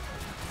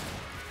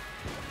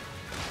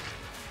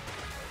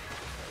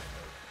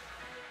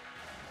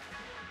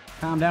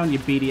 Calm down, you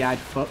beady-eyed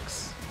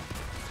fucks.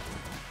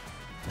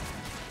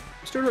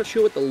 I'm still not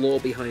sure what the lore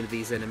behind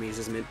these enemies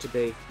is meant to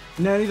be.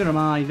 No, neither am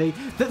I.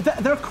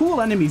 They're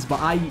cool enemies,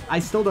 but I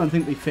still don't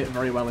think they fit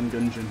very well in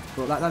Gungeon.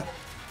 But that's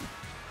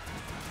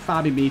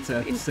far be me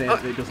to say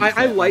that it doesn't fit.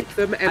 I like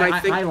them, and I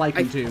think I like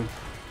them too.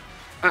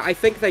 I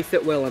think they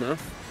fit well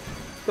enough.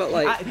 But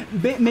like,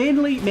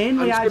 mainly,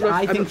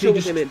 I think they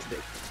just meant to be.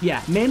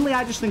 Yeah, mainly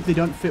I just think they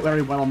don't fit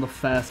very well on the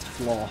first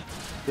floor.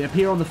 They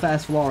appear on the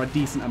first floor a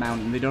decent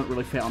amount, and they don't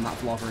really fit on that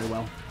floor very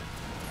well.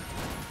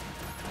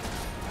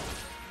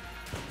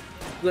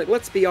 Like,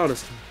 let's be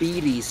honest,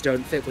 BBs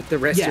don't fit with the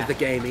rest of the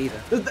game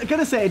either. I'm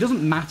gonna say, it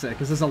doesn't matter,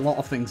 because there's a lot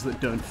of things that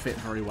don't fit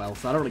very well,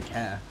 so I don't really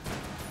care.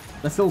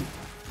 They're still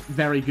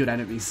very good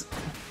enemies.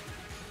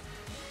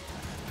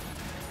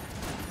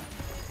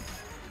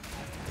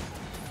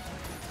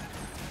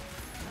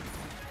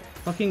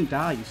 Fucking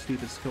die, you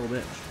stupid skull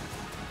bitch.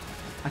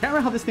 I can't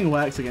remember how this thing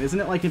works again. Isn't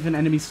it like if an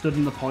enemy stood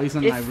in the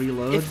poison and I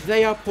reload? If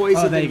they are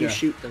poisoned, then you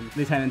shoot them.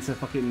 They turn into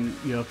fucking,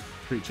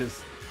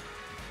 creatures.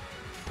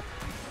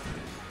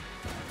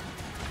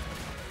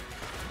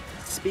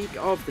 Speak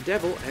of the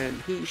devil,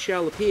 and he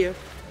shall appear.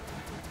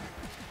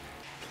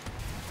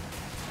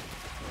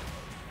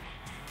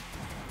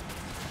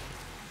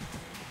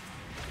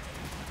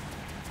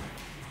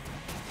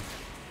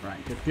 Right,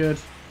 good.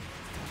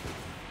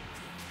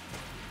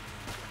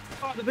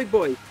 Oh, the big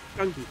boy,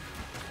 Gungeon.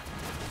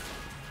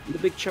 The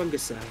big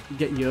chungus.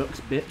 Get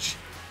yoked, bitch.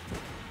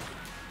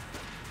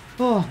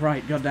 Oh,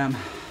 right, goddamn.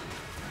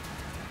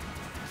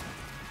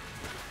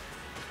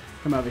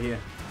 Come over here.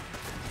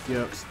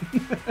 Yokes.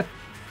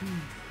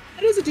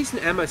 It is a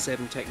decent ammo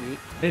saving technique.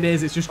 It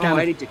is, it's just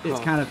kind of, it's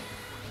kind of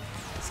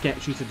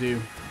sketchy to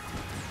do.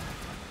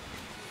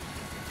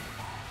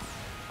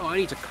 Oh, I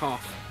need to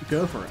cough.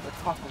 Go for it. I'll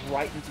cough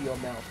right into your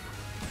mouth.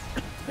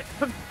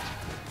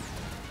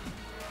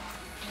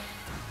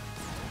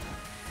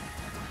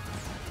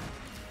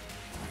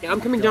 Yeah, I'm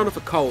coming down off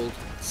a cold,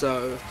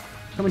 so...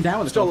 Coming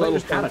down with a cold?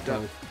 Just kind of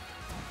cold.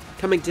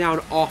 Coming down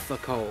off a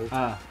cold.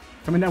 Ah,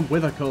 coming down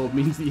with a cold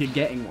means that you're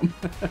getting one.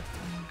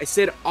 I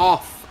said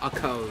off a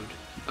cold.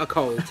 A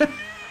cold.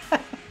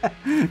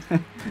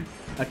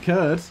 A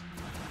curd?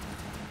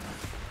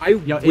 I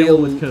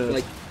will,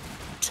 like,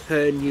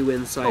 turn you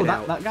inside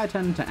out. That guy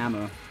turned into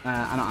ammo.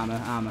 Not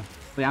armor.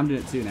 Yeah, I'm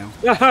doing it too now.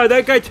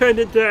 That guy turned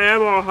into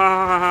ammo, ha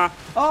ha ha.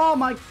 Oh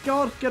my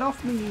god, get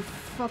off me, you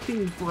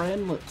fucking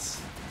brainlets.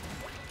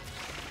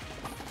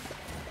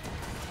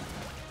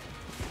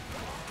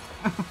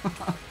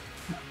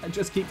 I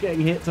just keep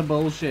getting hit to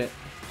bullshit.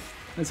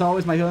 It's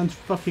always my own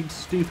fucking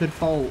stupid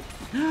fault.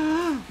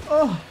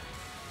 Oh,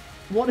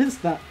 what is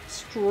that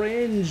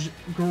strange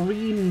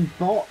green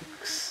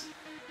box?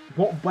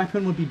 What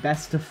weapon would be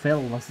best to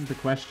fill? This is the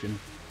question.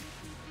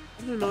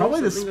 I don't know,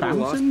 probably the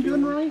Spamton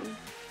gun, right?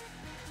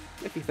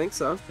 If you think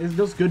so. It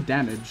does good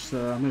damage,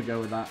 so I'm gonna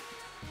go with that.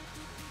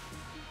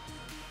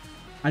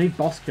 I need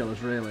boss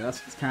killers, really.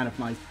 That's kind of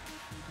my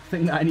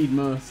thing that I need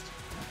most.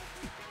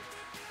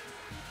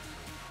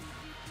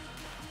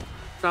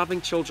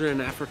 Starving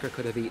children in Africa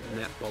could have eaten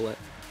that bullet.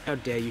 How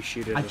dare you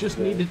shoot it? I just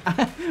needed...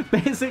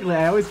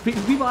 Basically,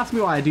 people ask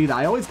me why I do that.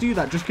 I always do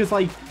that just because,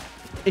 like,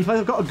 if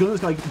I've got a gun that's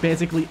got, like,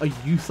 basically a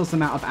useless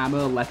amount of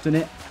ammo left in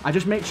it, I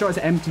just make sure it's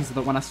empty so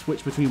that when I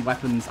switch between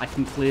weapons, I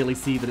can clearly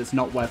see that it's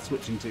not worth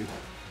switching to.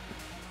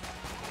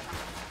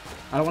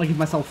 I don't want to give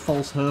myself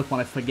false hope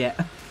when I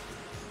forget.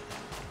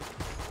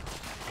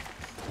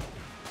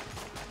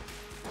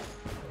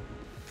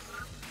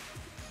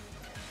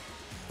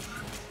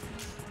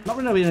 Not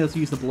really being able to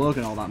use the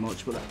blowgun all that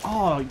much, but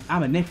oh,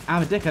 I'm a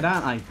dickhead,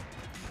 aren't I?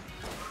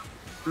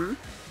 Hmm?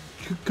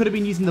 Could have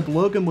been using the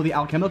blowgun with the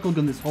alchemical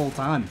gun this whole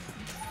time.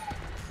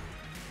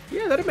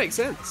 Yeah, that'd make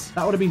sense.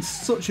 That would have been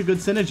such a good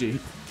synergy.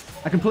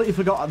 I completely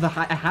forgot that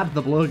I had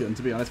the blowgun,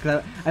 to be honest,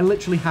 because I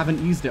literally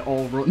haven't used it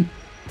all run.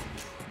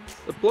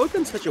 The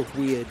blowgun's such a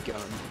weird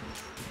gun.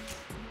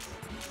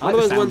 One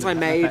of those ones I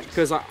made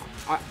because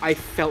I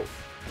felt.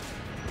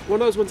 One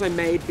of those ones I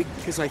made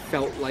because I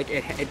felt like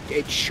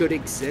it should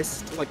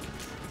exist, like,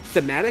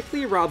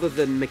 thematically rather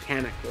than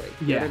mechanically.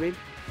 You know what I mean?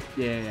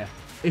 Yeah.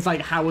 It's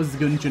like, how has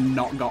Gungeon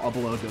not got a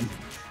blowgun?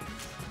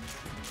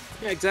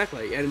 Yeah,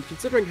 exactly. And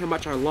considering how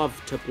much I love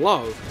to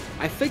blow,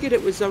 I figured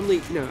it was only,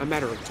 a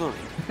matter of time.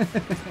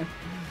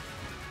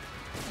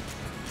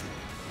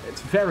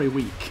 It's very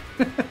weak.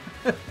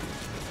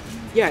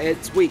 Yeah,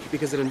 it's weak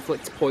because it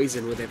inflicts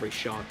poison with every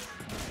shot.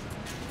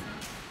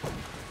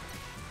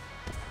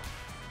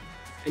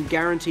 And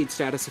guaranteed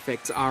status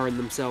effects are in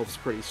themselves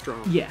pretty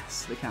strong.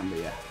 Yes, they can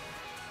be, yeah.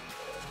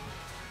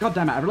 God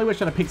damn it, I really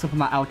wish I'd have picked up on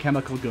that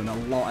alchemical gun a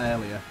lot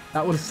earlier.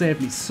 That would have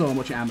saved me so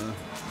much ammo.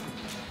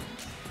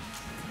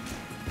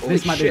 Holy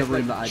this might be shit, the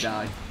room like, that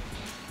I die.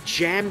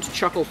 Jammed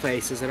chuckle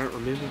faces, I don't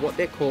remember what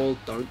they're called,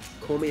 don't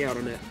call me out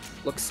on it.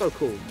 Looks so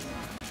cool.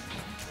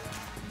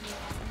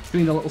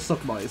 Between the little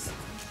suck boys.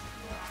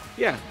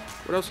 Yeah,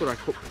 what else would I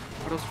call...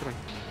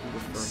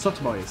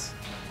 Suck boys.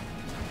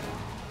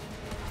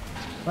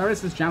 Where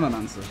is this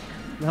Jammermancer?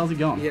 Where the hell's he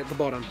gone? He's at the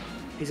bottom.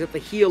 He's at the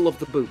heel of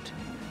the boot.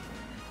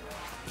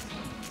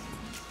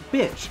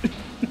 Bitch!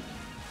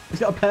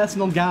 He's got a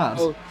personal guard.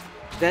 Oh,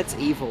 that's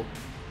evil.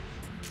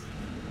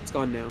 It's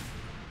gone now.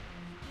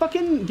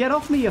 Fucking get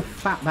off me, you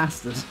fat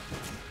bastard.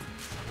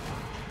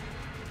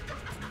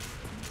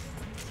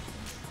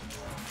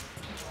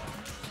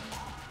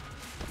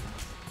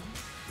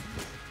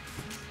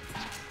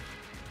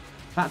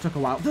 That took a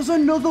while. There's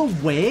another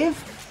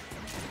wave?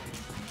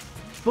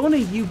 Bunny,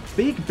 you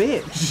big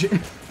bitch.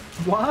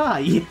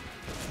 Why?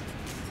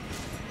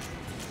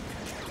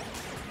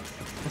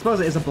 I suppose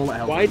it is a bullet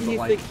hell. Why do you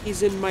think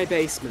he's in my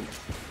basement?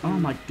 Oh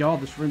my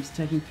god, this room's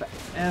taking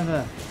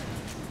forever.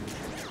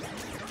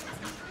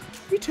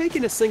 You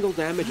taking a single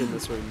damage in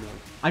this room, though?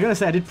 I gotta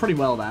say, I did pretty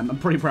well, man. I'm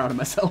pretty proud of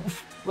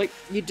myself. Like,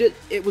 you did.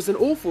 It was an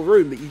awful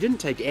room, but you didn't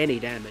take any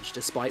damage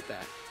despite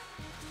that.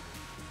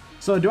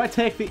 So, do I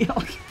take the...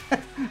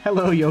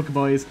 Hello, yoke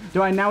boys.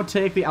 Do I now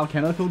take the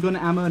alchemical gun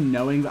ammo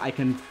knowing that I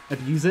can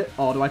abuse it?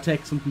 Or do I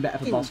take something better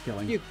for boss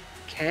killing? You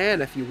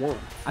can if you want.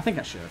 I think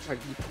I should. Like,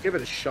 give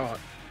it a shot.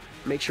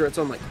 Make sure it's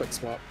on, like, quick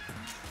swap.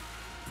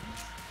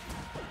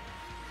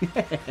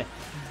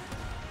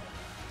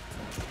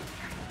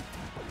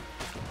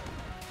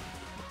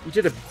 You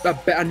did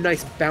a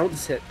nice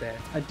bounce hit there.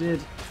 I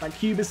did. That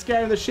cube is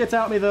scaring the shit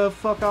out of me, though.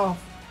 Fuck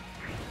off.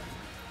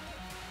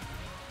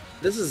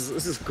 This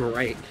is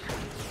great.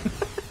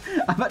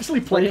 I'm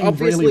actually playing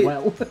really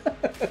well.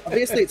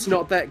 Obviously, it's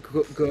not that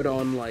good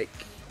on, like,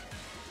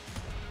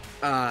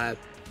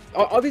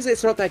 Obviously,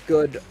 it's not that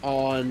good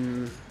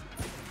on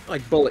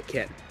like bullet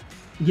kit.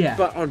 Yeah.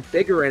 But on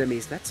bigger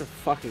enemies, that's a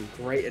fucking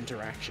great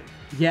interaction.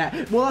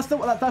 Yeah. Well,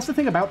 that's the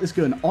thing about this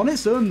gun. On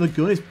its own, the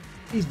gun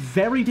is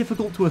very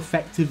difficult to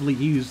effectively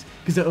use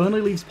because it only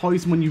leaves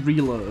poison when you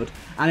reload,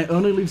 and it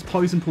only leaves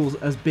poison pools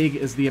as big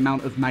as the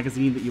amount of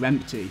magazine that you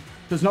empty.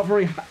 So it's not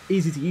very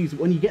easy to use.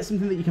 But when you get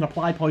something that you can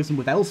apply poison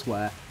with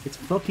elsewhere, it's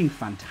fucking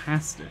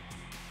fantastic.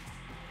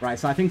 Right,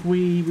 so I think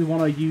we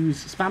want to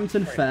use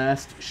Spamton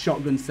first,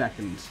 shotgun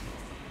second.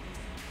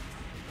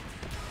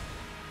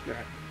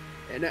 Right.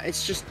 And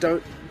it's just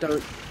don't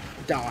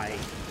die.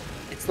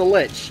 It's the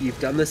Lich. You've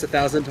done this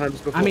 1,000 times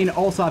before. I mean,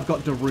 also I've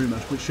got Daruma,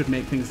 which should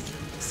make things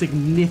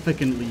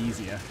significantly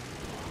easier.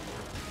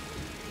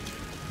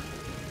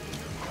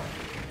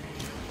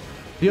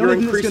 Your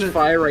increased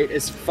fire rate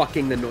is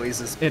fucking the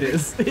noises. It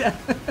is, yeah.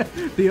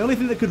 The only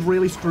thing that could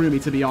really screw me,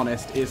 to be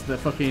honest, is the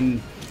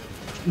fucking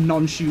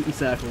non-shooty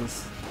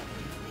circles.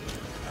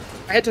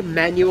 I had to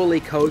manually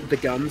code the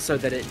gun so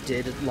that it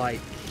did like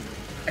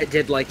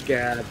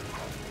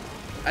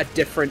a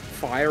different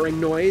firing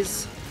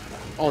noise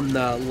on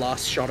the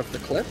last shot of the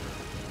clip.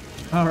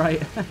 All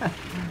right.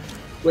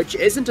 Which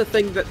isn't a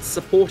thing that's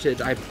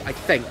supported, I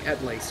think,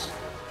 at least.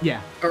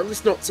 Yeah. Or at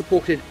least not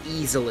supported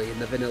easily in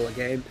the vanilla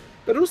game.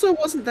 But it also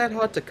wasn't that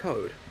hard to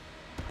code.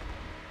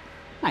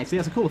 Nice, yeah,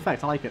 it's a cool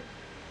effect, I like it.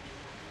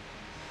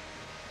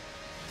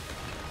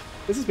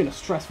 This has been a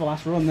stressful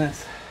ass run,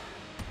 this.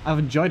 I've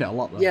enjoyed it a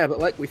lot, though. Yeah, but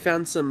like, we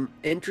found some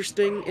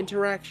interesting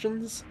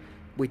interactions.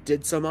 We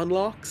did some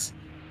unlocks.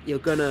 You're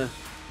gonna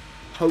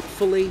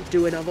hopefully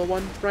do another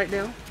one right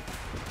now.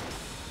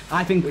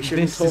 I think this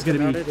is going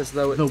to be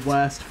the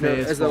worst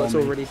phase as though it's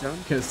already done.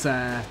 Because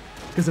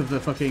of the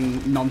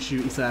fucking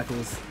non-shooty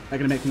circles. They're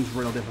going to make things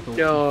real difficult.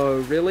 No,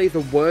 really?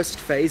 The worst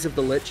phase of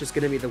the Lich is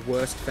going to be the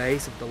worst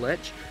phase of the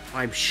Lich?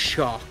 I'm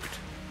shocked.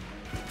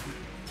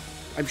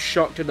 I'm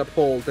shocked and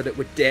appalled that it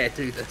would dare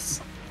do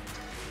this.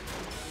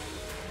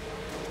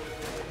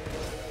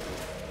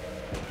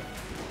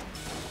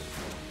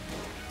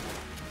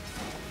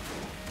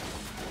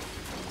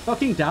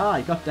 Fucking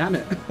die, god damn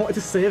it. I wanted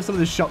to save some of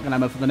the shotgun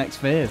ammo for the next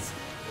phase.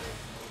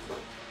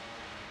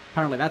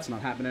 Apparently that's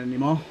not happening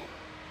anymore.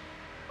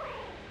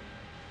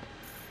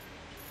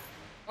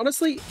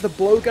 Honestly, the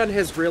blowgun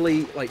has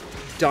really, like,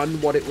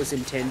 done what it was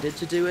intended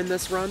to do in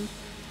this run,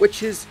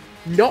 which is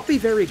not be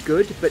very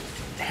good, but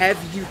have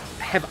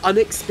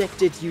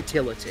unexpected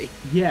utility.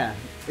 Yeah,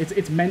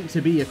 it's meant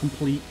to be a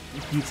complete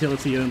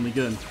utility-only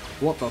gun.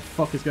 What the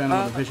fuck is going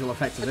on with the visual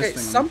effects of this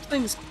thing?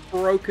 Something's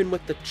broken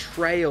with the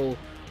trail.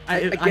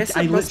 I guess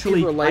I it must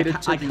be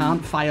related to I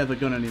can't fire the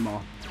gun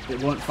anymore.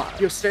 It won't fire.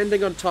 You're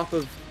standing on top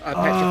of a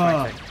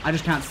petrified thing. I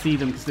just can't see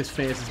them because this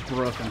face is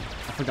broken.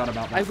 I forgot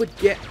about that.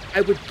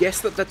 I would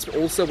guess that that's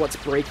also what's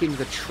breaking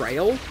the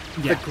trail.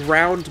 Yeah. The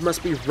ground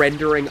must be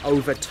rendering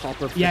over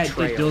top of the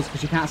trail. Yeah, it does,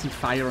 because you can't see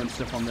fire and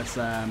stuff on this.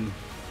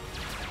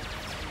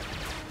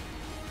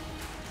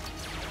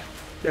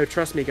 No,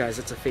 trust me, guys,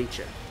 it's a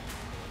feature.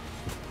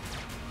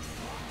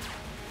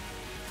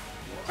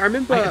 I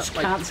remember... I just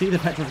can't see the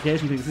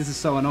petrification things. This is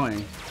so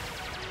annoying.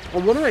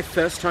 On one of my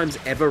first times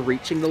ever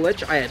reaching the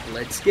Lich, I had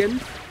lead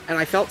skin, and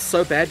I felt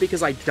so bad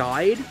because I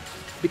died,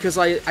 because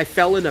I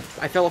fell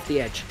off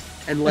the edge,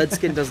 and lead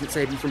skin doesn't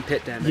save you from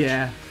pit damage.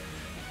 Yeah.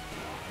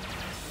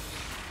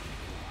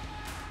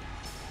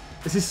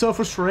 This is so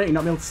frustrating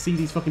not being able to see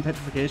these fucking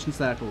petrification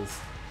circles.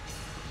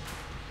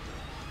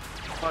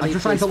 Bunny, I'm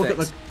just trying to look at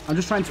the... I'm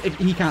just trying to...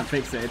 He can't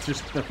fix it. It's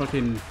just the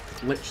fucking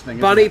Lich thing.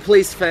 Bunny,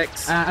 please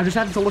fix. I'm just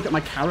having to look at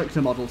my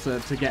character model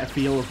to get a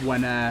feel of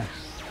when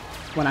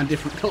I'm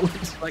different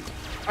colours. Like,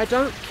 I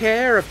don't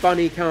care if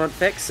Bunny can't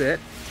fix it.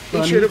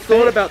 He should have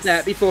thought about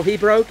that before he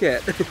broke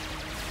it.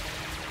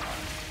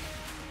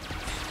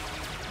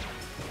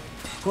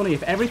 Funny,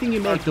 if everything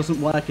you make doesn't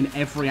work in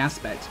every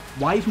aspect,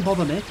 why even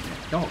bother making it?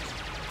 God.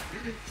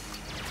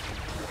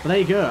 But there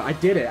you go, I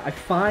did it. I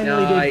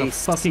finally did the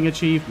fucking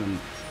achievement.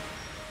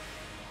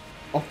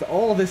 After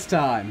all this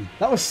time.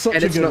 That was such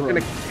a good run. And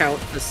it's not going to count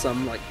for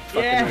some, like,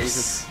 fucking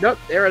reason. Nope,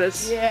 there it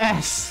is.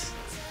 Yes!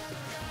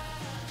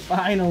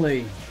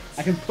 Finally.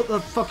 I can put the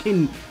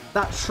fucking...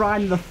 that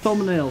shrine in the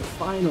thumbnail,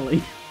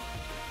 finally.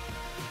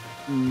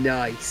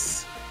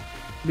 Nice.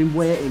 I've been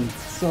waiting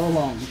so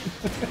long.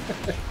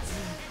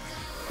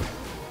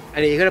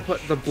 And you're gonna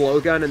put the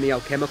blowgun and the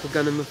alchemical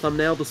gun in the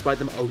thumbnail, despite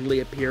them only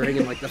appearing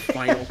in like the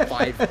final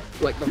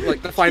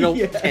the final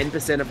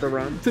 10% of the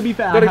run. To be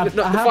fair, the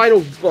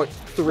final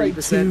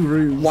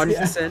 3%,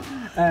 1%.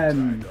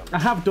 Yeah. I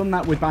have done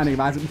that with Binding of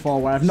Isaac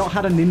before, where I've not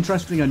had an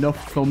interesting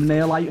enough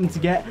thumbnail item to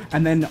get,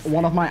 and then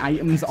one of my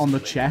items on the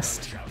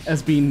chest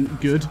has been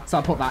good, so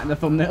I put that in the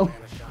thumbnail,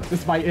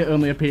 despite it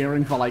only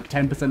appearing for like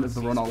 10% of the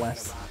run or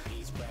less.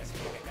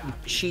 You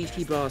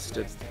cheeky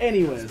bastard.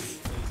 Anyways.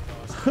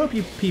 Hope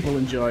you people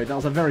enjoyed. That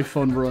was a very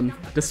fun run,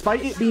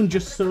 despite it being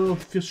just so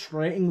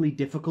frustratingly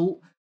difficult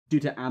due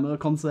to ammo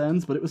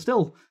concerns. But it was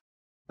still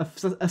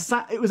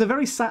it was a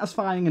very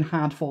satisfying and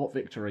hard-fought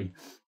victory.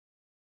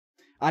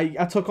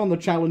 I took on the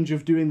challenge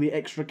of doing the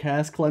extra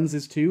curse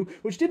cleanses too,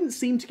 which didn't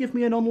seem to give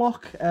me an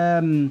unlock. I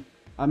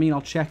mean,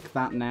 I'll check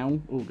that now.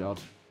 Oh, God.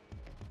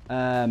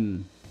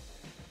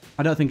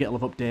 I don't think it'll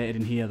have updated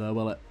in here, though,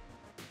 will it?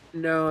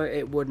 No,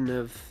 it wouldn't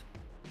have.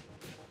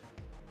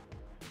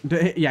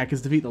 Yeah,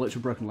 because defeat the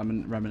literal broken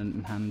remnant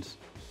in hand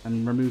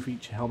and remove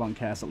each hellbound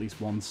curse at least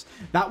once.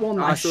 That one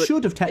I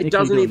should have technically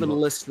done. It doesn't even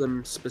list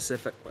them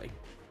specifically.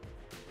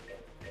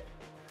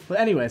 But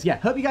anyways, yeah,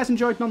 hope you guys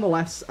enjoyed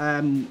nonetheless.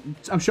 I'm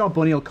sure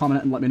Bunny will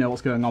comment and let me know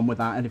what's going on with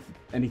that and if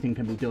anything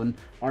can be done,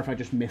 or if I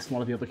just missed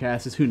one of the other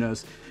curses, who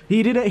knows.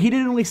 He did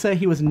only say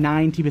he was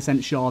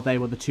 90% sure they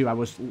were the two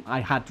I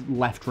had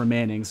left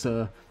remaining,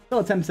 so still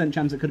a 10%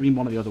 chance it could have been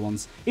one of the other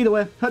ones. Either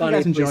way, hope you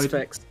guys enjoyed. Please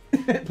fix.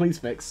 Please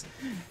fix.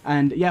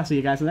 And yeah, see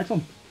you guys in the next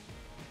one.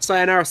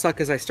 Sayonara,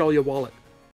 suckers, I stole your wallet.